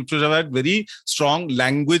had very strong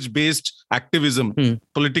language-based activism,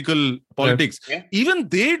 politics, even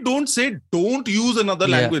they don't say don't use another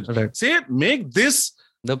language. Right. Say make this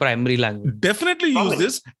the primary language. Definitely use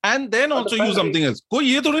this, and then also use something else. कोई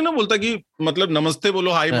ये थोड़ी ना बोलता कि मतलब नमस्ते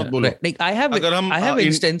बोलो, hi मत बोलो. Like I have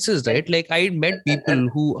instances, right? Like I met people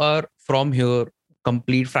who are from here,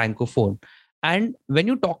 complete francophone. And when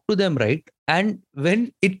you talk to them, right, and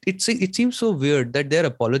when it seems so weird that they're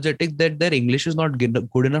apologetic that their English is not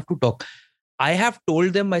good enough to talk. I have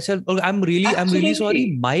told them myself, oh, I'm really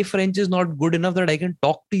sorry. My French is not good enough that I can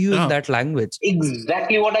talk to you in that language.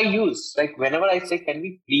 Exactly what I use. Like whenever I say, can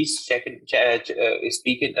we please speak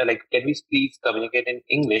it? Like, can we please communicate in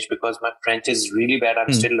English because my French is really bad.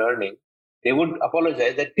 I'm still learning. They would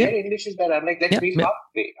apologize that their English is bad. I'm like, let's meet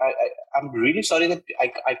halfway. I'm really sorry that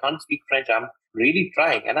I can't speak French. I'm really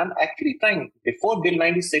trying. And I'm actually trying. Before Bill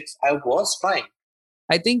 96, I was trying.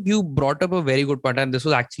 I think you brought up a very good point. And this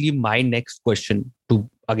was actually my next question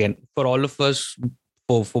again, for all of us,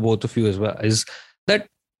 for both of you as well, is that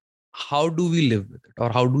how do we live with it? Or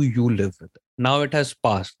how do you live with it? Now it has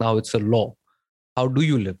passed. Now it's a law. How do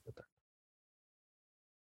you live with it?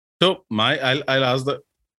 So I'll ask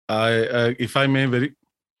if I may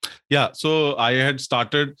so I had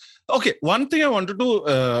started. Okay, one thing I wanted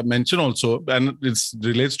to mention also, and it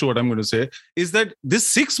relates to what I'm going to say, is that this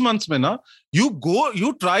 6 months, you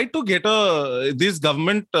try to get these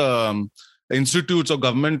government institutes or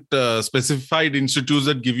government specified institutes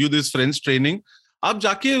that give you this French training. आप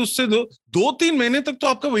जाके उससे 2-3 महीने तक तो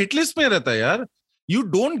आपका waitlist में रहता है यार. You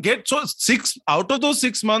don't get, so 6 out of those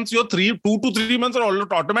 6 months, your 2 to 3 months are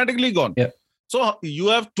automatically gone. Yeah. So you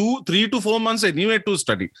have 3 to 4 months anyway to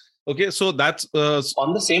study. Okay, so that's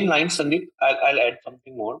on the same line, Sandeep. I'll add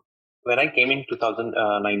something more. When I came in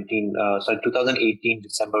 2018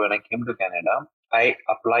 December, when I came to Canada, I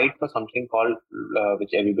applied for something called,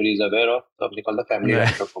 which everybody is aware of, something called the family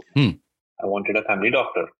doctor program. I wanted a family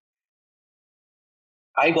doctor.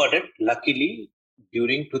 I got it luckily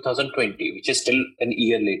during 2020, which is still an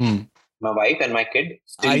year later. My wife and my kid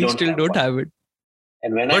still don't have it.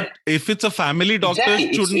 And if it's a family doctor,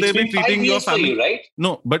 shouldn't they be treating your family? You, right?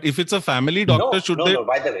 No, but if it's a family doctor, they? No,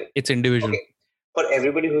 by the way. It's individual. Okay. For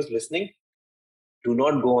everybody who's listening, do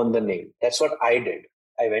not go on the name. That's what I did.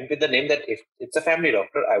 I went with the name that if it's a family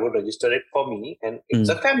doctor, I would register it for me and it's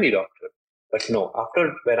a family doctor. But no,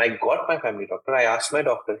 after when I got my family doctor, I asked my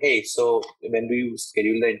doctor, hey, so when do you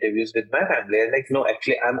schedule the interviews with my family? They're like, no,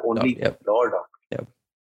 actually, I'm only your doctor. Yep.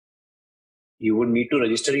 You would need to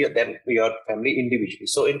register your family individually.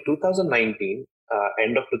 So in 2019,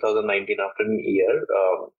 end of 2019, after a year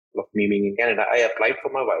of me being in Canada, I applied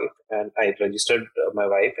for my wife and I registered my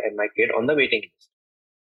wife and my kid on the waiting list.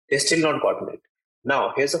 They're still not gotten it.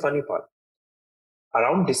 Now, here's the funny part.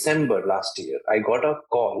 Around December last year, I got a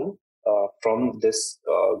call from this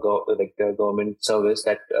the government service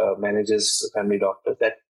that manages family doctors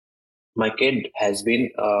that my kid has been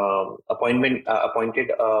appointed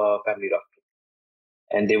a family doctor,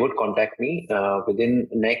 and they would contact me within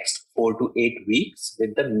next 4 to 8 weeks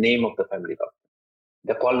with the name of the family doctor.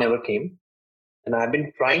 The call never came, and I've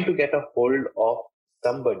been trying to get a hold of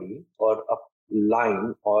somebody or a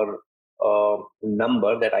line or a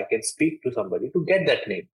number that I can speak to somebody to get that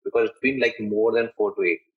name, because it's been like more than 4 to 8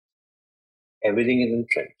 weeks. Everything is in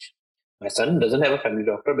French. My son doesn't have a family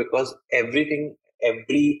doctor because every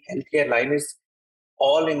healthcare line is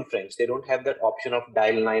all in French. They don't have that option of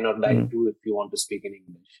dial 9 or dial 2 if you want to speak in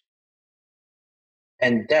English.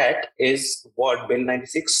 And that is what Bill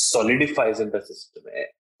 96 solidifies in the system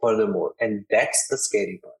furthermore. And that's the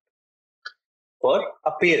scary part. For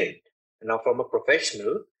a parent. Now, from a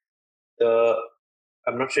professional,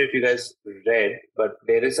 I'm not sure if you guys read, but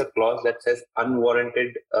there is a clause that says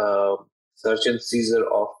unwarranted search and seizure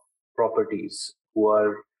of properties who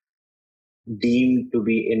are deemed to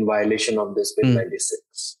be in violation of this Bill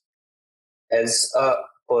 96. As a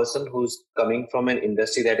person who's coming from an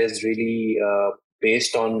industry that is really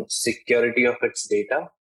based on security of its data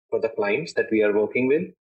for the clients that we are working with,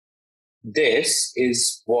 this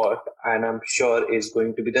is what, and I'm sure, is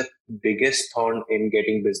going to be the biggest thorn in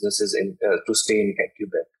getting businesses to stay in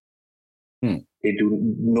Quebec.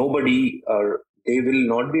 They will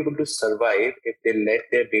not be able to survive if they let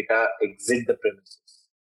their data exit the premises.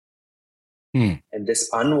 And this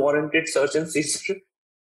unwarranted search and seizure,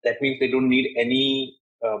 that means they don't need any,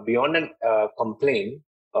 beyond a complaint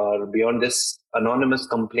or beyond this anonymous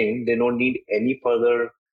complaint, they don't need any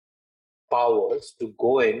further powers to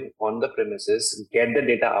go in on the premises, get the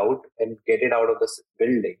data out and get it out of the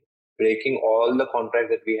building, breaking all the contracts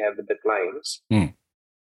that we have with the clients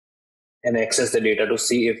and access the data to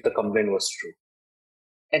see if the complaint was true.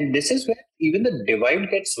 And this is where even the divide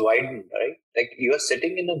gets widened, right? Like you are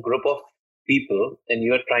sitting in a group of people and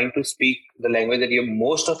you are trying to speak the language that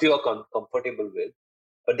most of you are comfortable with.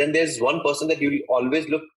 But then there's one person that you will always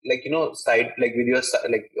look like, side, like with your,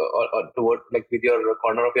 like, or toward, like with your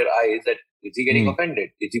corner of your eyes, that is he getting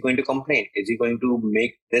offended? Is he going to complain? Is he going to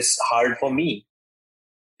make this hard for me?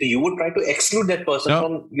 So you would try to exclude that person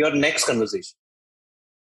from your next conversation.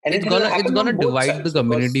 And it's gonna divide the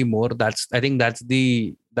community more. I think that's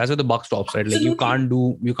where the buck stops, right? Like you can't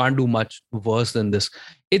do much worse than this.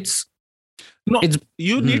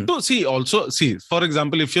 You need to see, for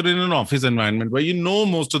example, if you're in an office environment where you know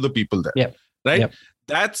most of the people there, right?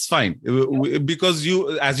 That's fine. Because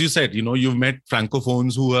you, as you said, you've met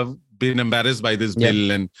francophones who have been embarrassed by this bill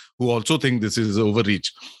and who also think this is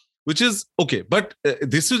overreach, which is okay. But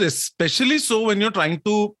this is especially so when you're trying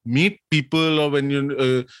to meet people or when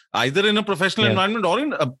you're either in a professional environment or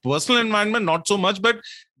in a personal environment, not so much, but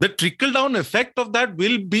the trickle down effect of that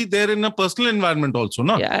will be there in a personal environment also,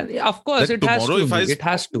 no? Yeah, of course, it has to. It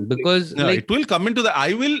has to, because it will come into the.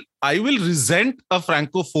 I will resent a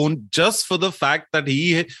francophone just for the fact that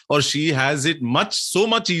he or she has it so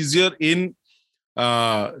much easier in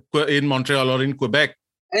Montreal or in Quebec,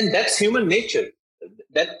 and that's human nature.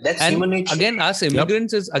 That's human nature. Again, us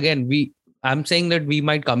immigrants is I'm saying that we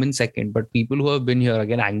might come in second, but people who have been here,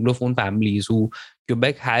 again, Anglophone families who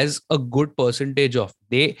Quebec has a good percentage of.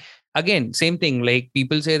 Again, same thing. Like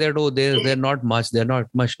people say that, they're not much. They're not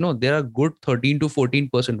much. No, they're a good 13 to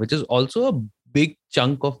 14%, which is also a big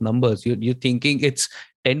chunk of numbers. You're thinking it's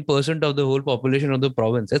 10% of the whole population of the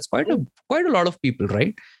province. That's quite a lot of people,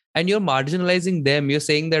 right? And you're marginalizing them. You're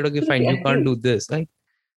saying that, okay, fine, you can't do this. Like,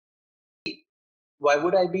 why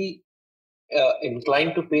would I be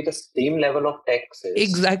inclined to pay the same level of taxes?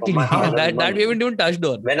 Exactly. That we haven't even touched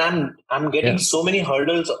on. When I'm getting so many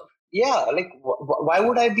hurdles. Like why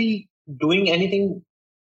would I be doing anything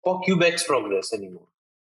for Quebec's progress anymore?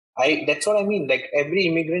 That's what I mean. Like every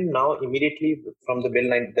immigrant now, immediately from the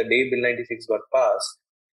day Bill 96 got passed,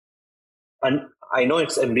 and I know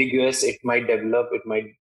it's ambiguous. It might develop. It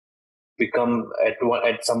might become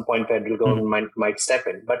at some point federal government might step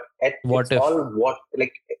in, but it's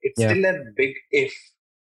still a big if.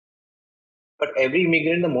 But every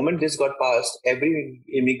immigrant, the moment this got passed, every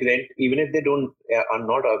immigrant, even if they are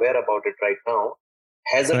not aware about it right now,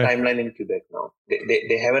 has a timeline in Quebec now.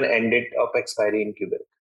 They have an end date of expiry in Quebec.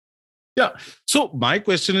 Yeah. So my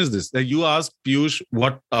question is this: you asked Piyush,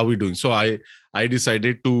 what are we doing? So I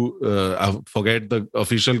decided to forget the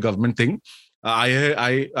official government thing.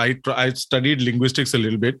 I studied linguistics a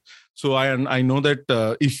little bit, so I know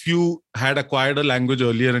that if you had acquired a language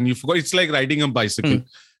earlier and you forgot, it's like riding a bicycle.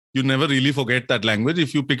 You never really forget that language.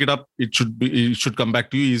 If you pick it up, it should come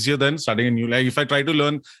back to you easier than starting a new. Like if I try to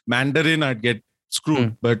learn Mandarin, I'd get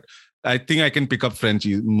screwed. But I think I can pick up French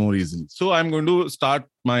more easily. So I'm going to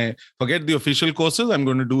forget the official courses. I'm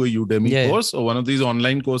going to do a Udemy course or one of these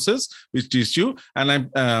online courses which teach you. And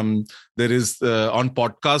there is on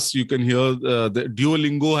podcasts, you can hear the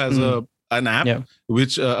Duolingo has an app,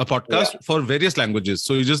 which a podcast for various languages.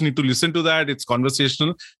 So you just need to listen to that. It's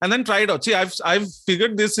conversational and then try it out. See, I've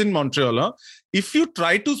figured this in Montreal. Huh? If you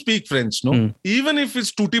try to speak French, even if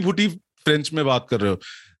it's tutti putti French mein baat kar rahe ho,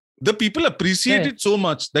 the people appreciate it so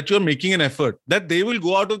much that you're making an effort that they will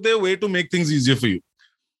go out of their way to make things easier for you.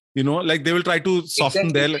 You know, like they will try to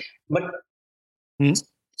soften their... But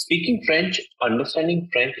speaking French, understanding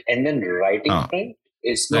French, and then writing French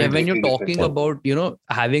is... when you're talking about,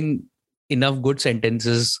 having enough good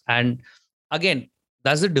sentences, and again,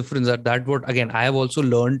 that's the difference. That what, again, I have also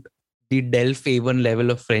learned the Delph A1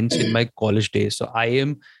 level of French in my college days. So I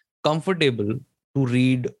am comfortable to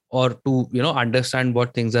read or to, understand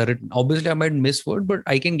what things are written. Obviously, I might miss word, but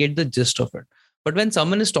I can get the gist of it. But when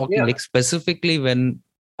someone is talking, like specifically when,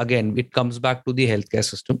 again, it comes back to the healthcare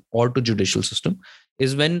system or to judicial system,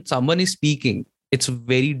 is when someone is speaking, it's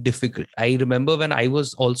very difficult. I remember when I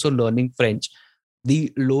was also learning French,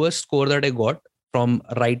 the lowest score that I got from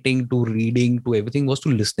writing to reading to everything was to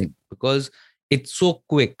listening, because it's so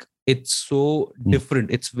quick. It's so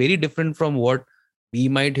different. It's very different from what we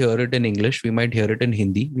might hear it in English. We might hear it in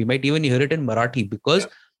Hindi. We might even hear it in Marathi, because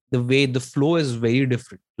the way the flow is very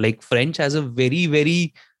different. Like French has a very,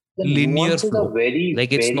 very linear flow.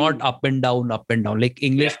 It's not up and down, up and down. Like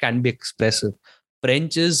English can be expressive.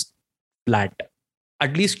 French is flat.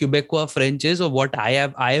 At least Quebecois French is, or what I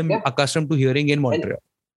am accustomed to hearing in Montreal. And,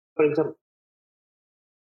 for example,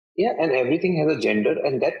 and everything has a gender,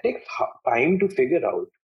 and that takes time to figure out.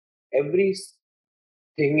 Every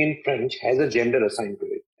thing in French has a gender assigned to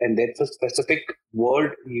it, and that's a specific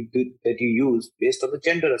word that you use based on the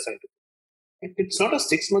gender assigned to it. It's not a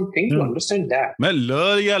 6-month thing to understand that. मैं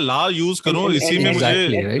ल या ला use करूं, इसी में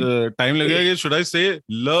मुझे time लगेगा. Should I say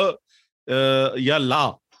ल या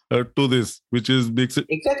ला to this, which is makes it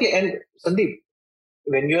exactly. And Sandeep,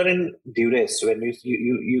 when you are in duress, when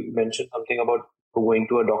you mentioned something about going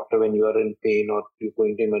to a doctor when you are in pain or you're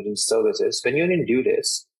going to emergency services, when you're in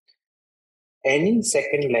duress, any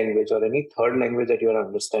second language or any third language that you're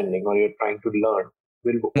understanding or you're trying to learn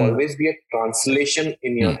will always be a translation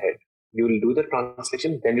in your head. You will do the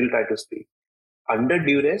translation, then you'll try to speak. Under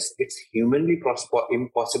duress, it's humanly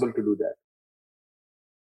impossible to do that.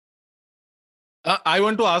 I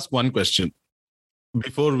want to ask one question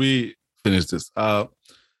before we finish this.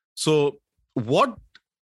 So what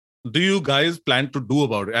do you guys plan to do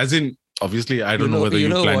about it? As in, obviously, I don't know whether you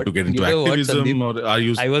plan to get into activism or are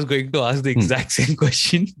you... I was going to ask the exact same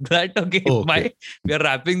question. That, we are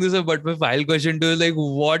wrapping this up, but my final question to you is like,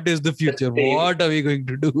 what is the future? What are we going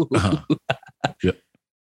to do?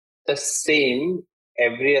 The same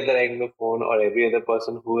every other Anglophone or every other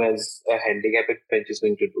person who has a handicap in French is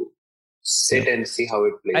going to do. Sit and see how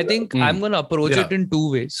it plays I think I'm going to approach it in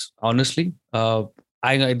two ways, honestly.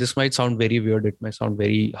 This might sound very weird. It might sound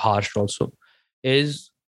very harsh also.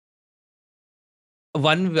 Is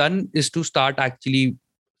one is to start actually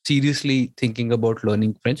seriously thinking about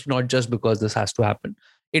learning French, not just because this has to happen.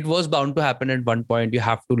 It was bound to happen at one point. You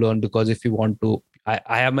have to learn, because if you want to,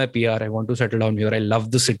 I have my PR, I want to settle down here. I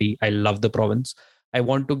love the city. I love the province. I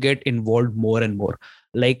want to get involved more and more.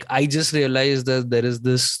 Like, I just realized that there is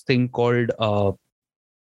this thing called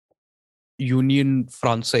Union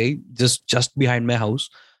Français just behind my house.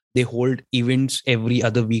 They hold events every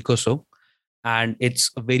other week or so. And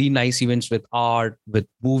it's very nice events with art, with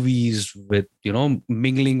movies, with,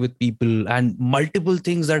 mingling with people and multiple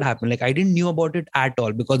things that happen. Like, I didn't knew about it at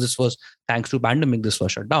all, because this was, thanks to pandemic, this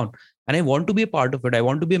was shut down. And I want to be a part of it. I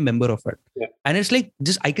want to be a member of it. Yeah. And it's like,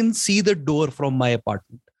 just, I can see the door from my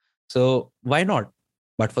apartment. So why not?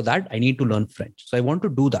 But for that, I need to learn French. So I want to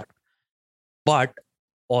do that. But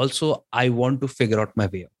also, I want to figure out my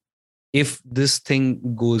way out. If this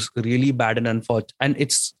thing goes really bad and unfortunate, and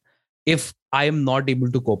if I am not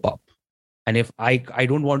able to cope up, and if I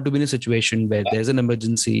don't want to be in a situation where there's an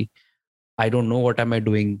emergency, I don't know what am I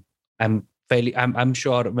doing. I'm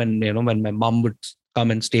sure when my mom would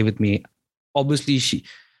come and stay with me, obviously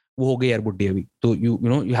वो हो गई यार बुड्ढी अभी, तो you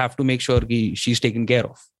know you have to make sure कि she's taken care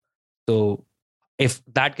of. So if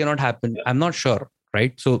that cannot happen, I'm not sure,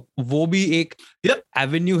 right? So वो भी एक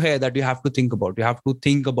avenue है that you have to think about. You have to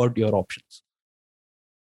think about your options.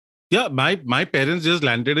 Yeah, my parents just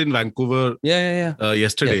landed in Vancouver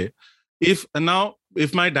yesterday. Yeah.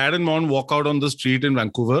 If my dad and mom walk out on the street in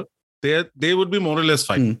Vancouver, they would be more or less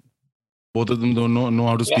fine. Both of them don't know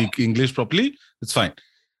how to speak English properly. It's fine.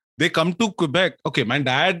 They come to Quebec. Okay, my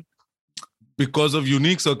dad, because of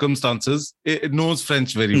unique circumstances, knows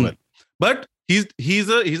French very well. But he's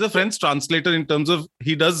a French translator in terms of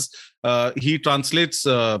he translates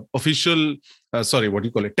official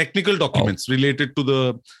technical documents related to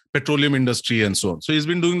the petroleum industry and so on. So he's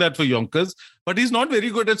been doing that for yonkers, but he's not very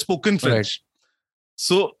good at spoken French. Right.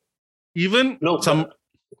 So even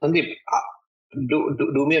Sandeep,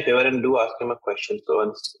 do me a favor and do ask him a question. So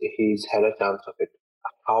once he's had a chance of it,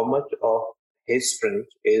 how much of his French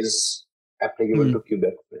is applicable to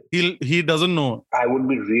Quebec French? He doesn't know. I would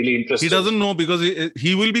be really interested. He doesn't know because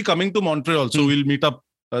he will be coming to Montreal, so we'll meet up.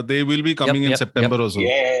 They will be coming in September or so.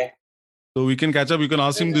 Yeah. So we can catch up. You can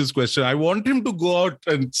ask him this question. I want him to go out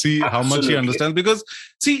and see how much he understands, because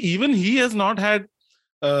see, even he has not had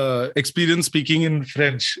experience speaking in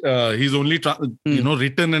French. He's only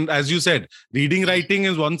written, and as you said, reading, writing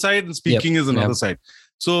is one side and speaking is another side.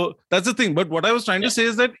 So that's the thing. But what I was trying to say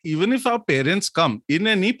is that even if our parents come in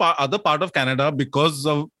any other part of Canada, because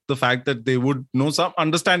of the fact that they would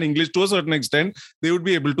understand English to a certain extent, they would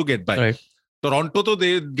be able to get by. Right. Toronto, तो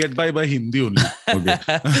they get by Hindi only. Okay.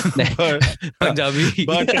 Punjabi.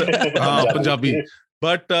 Punjabi.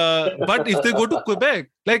 But if they go to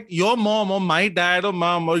Quebec, like your mom or my dad or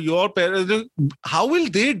mom or your parents, how will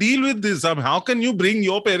they deal with this? How can you bring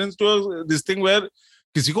your parents to this thing where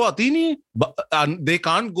किसी को आती नहीं, they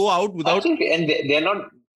can't go out without. And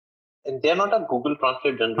they're not a Google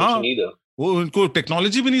Translate generation either. वो उनको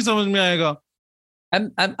technology भी नहीं समझ में आएगा.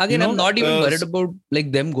 I'm not even worried about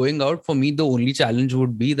like them going out. For me, the only challenge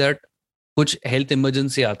would be that कुछ health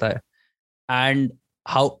emergency आता है, and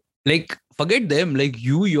how, like, forget them, like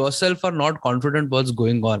you yourself are not confident what's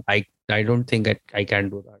going on. I don't think I can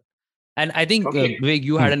do that. And I think Vivek,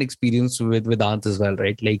 you had an experience with Vedant as well,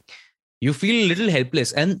 right? Like you feel a little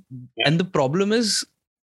helpless, and the problem is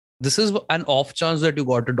this is an off chance that you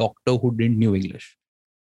got a doctor who didn't know English.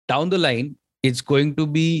 Down the line, it's going to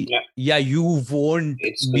be you won't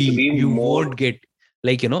get,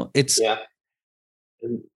 like, it's like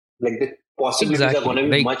the possibilities are going to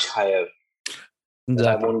be much higher.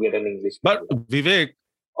 Exactly. I won't get an English speaker. But Vivek,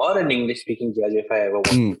 or an English speaking judge if I ever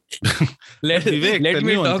want. Let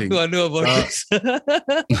me talk to Anu about this.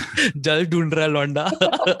 Judge dhoond raha Londa.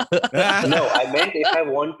 No, I meant if I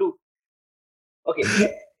want to. Okay,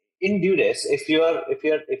 in due days, if you're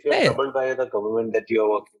troubled by the government that you are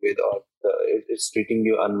working with, or it's treating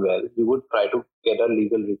you unwell, you would try to get a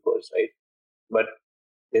legal recourse, right? But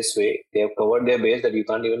this way, they have covered their base that you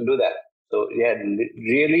can't even do that. So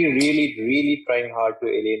really trying hard to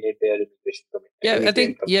alienate their immigration community. Yeah, I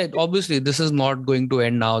think obviously this is not going to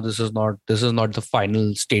end now. This is not the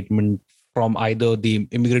final statement from either the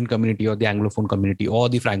immigrant community or the Anglophone community or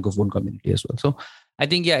the Francophone community as well. So I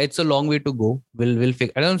think it's a long way to go. We'll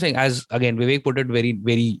figure. I'm saying, as again Vivek put it very,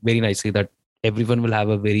 very, very nicely, that everyone will have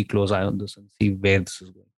a very close eye on this and see where this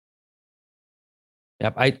is going.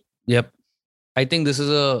 I think this is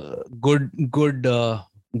a good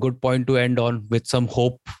point to end on, with some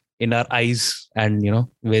hope in our eyes, and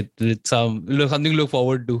with something to look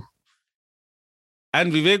forward to.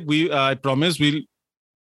 And Vivek, I promise we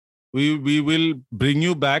will bring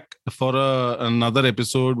you back for another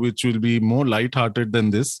episode which will be more light-hearted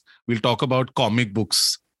than this. We'll talk about comic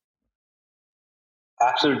books.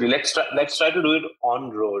 Absolutely. Let's try to do it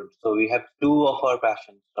on road. So we have two of our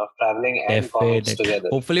passions of traveling and comics together.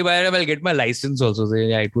 Hopefully by the time I'll get my license also. So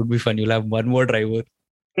it would be fun. You'll have one more driver.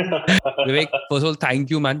 Vivek, first of all, thank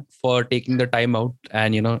you, man, for taking the time out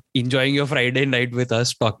and enjoying your Friday night with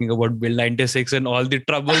us, talking about Bill 96 and all the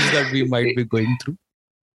troubles that we might be going through.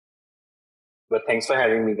 But thanks for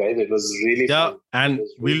having me, guys. It was really fun. And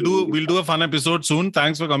we'll do a fun episode soon.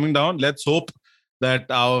 Thanks for coming down. Let's hope that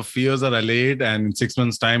our fears are allayed, and in 6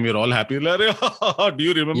 months' time you're all happy. Do you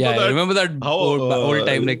remember that? I remember that old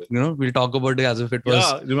time. Like we'll talk about it as if it was.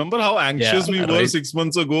 Yeah, remember how anxious we were 6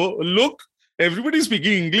 months ago? Look, everybody's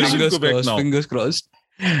speaking English in Quebec now. Fingers crossed.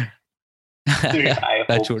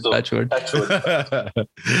 Touch wood.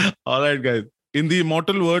 All right, guys. In the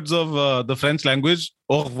immortal words of the French language,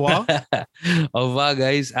 au revoir. Au revoir,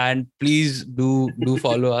 guys. And please do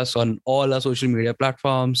follow us on all our social media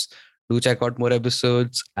platforms. Do check out more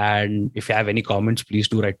episodes. And if you have any comments, please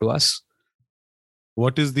do write to us.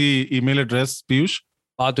 What is the email address, Piyush?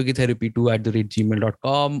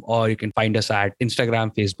 pathogitherapy2@gmail.com, or you can find us at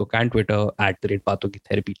Instagram, Facebook, and Twitter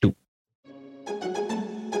 @pathogitherapy2.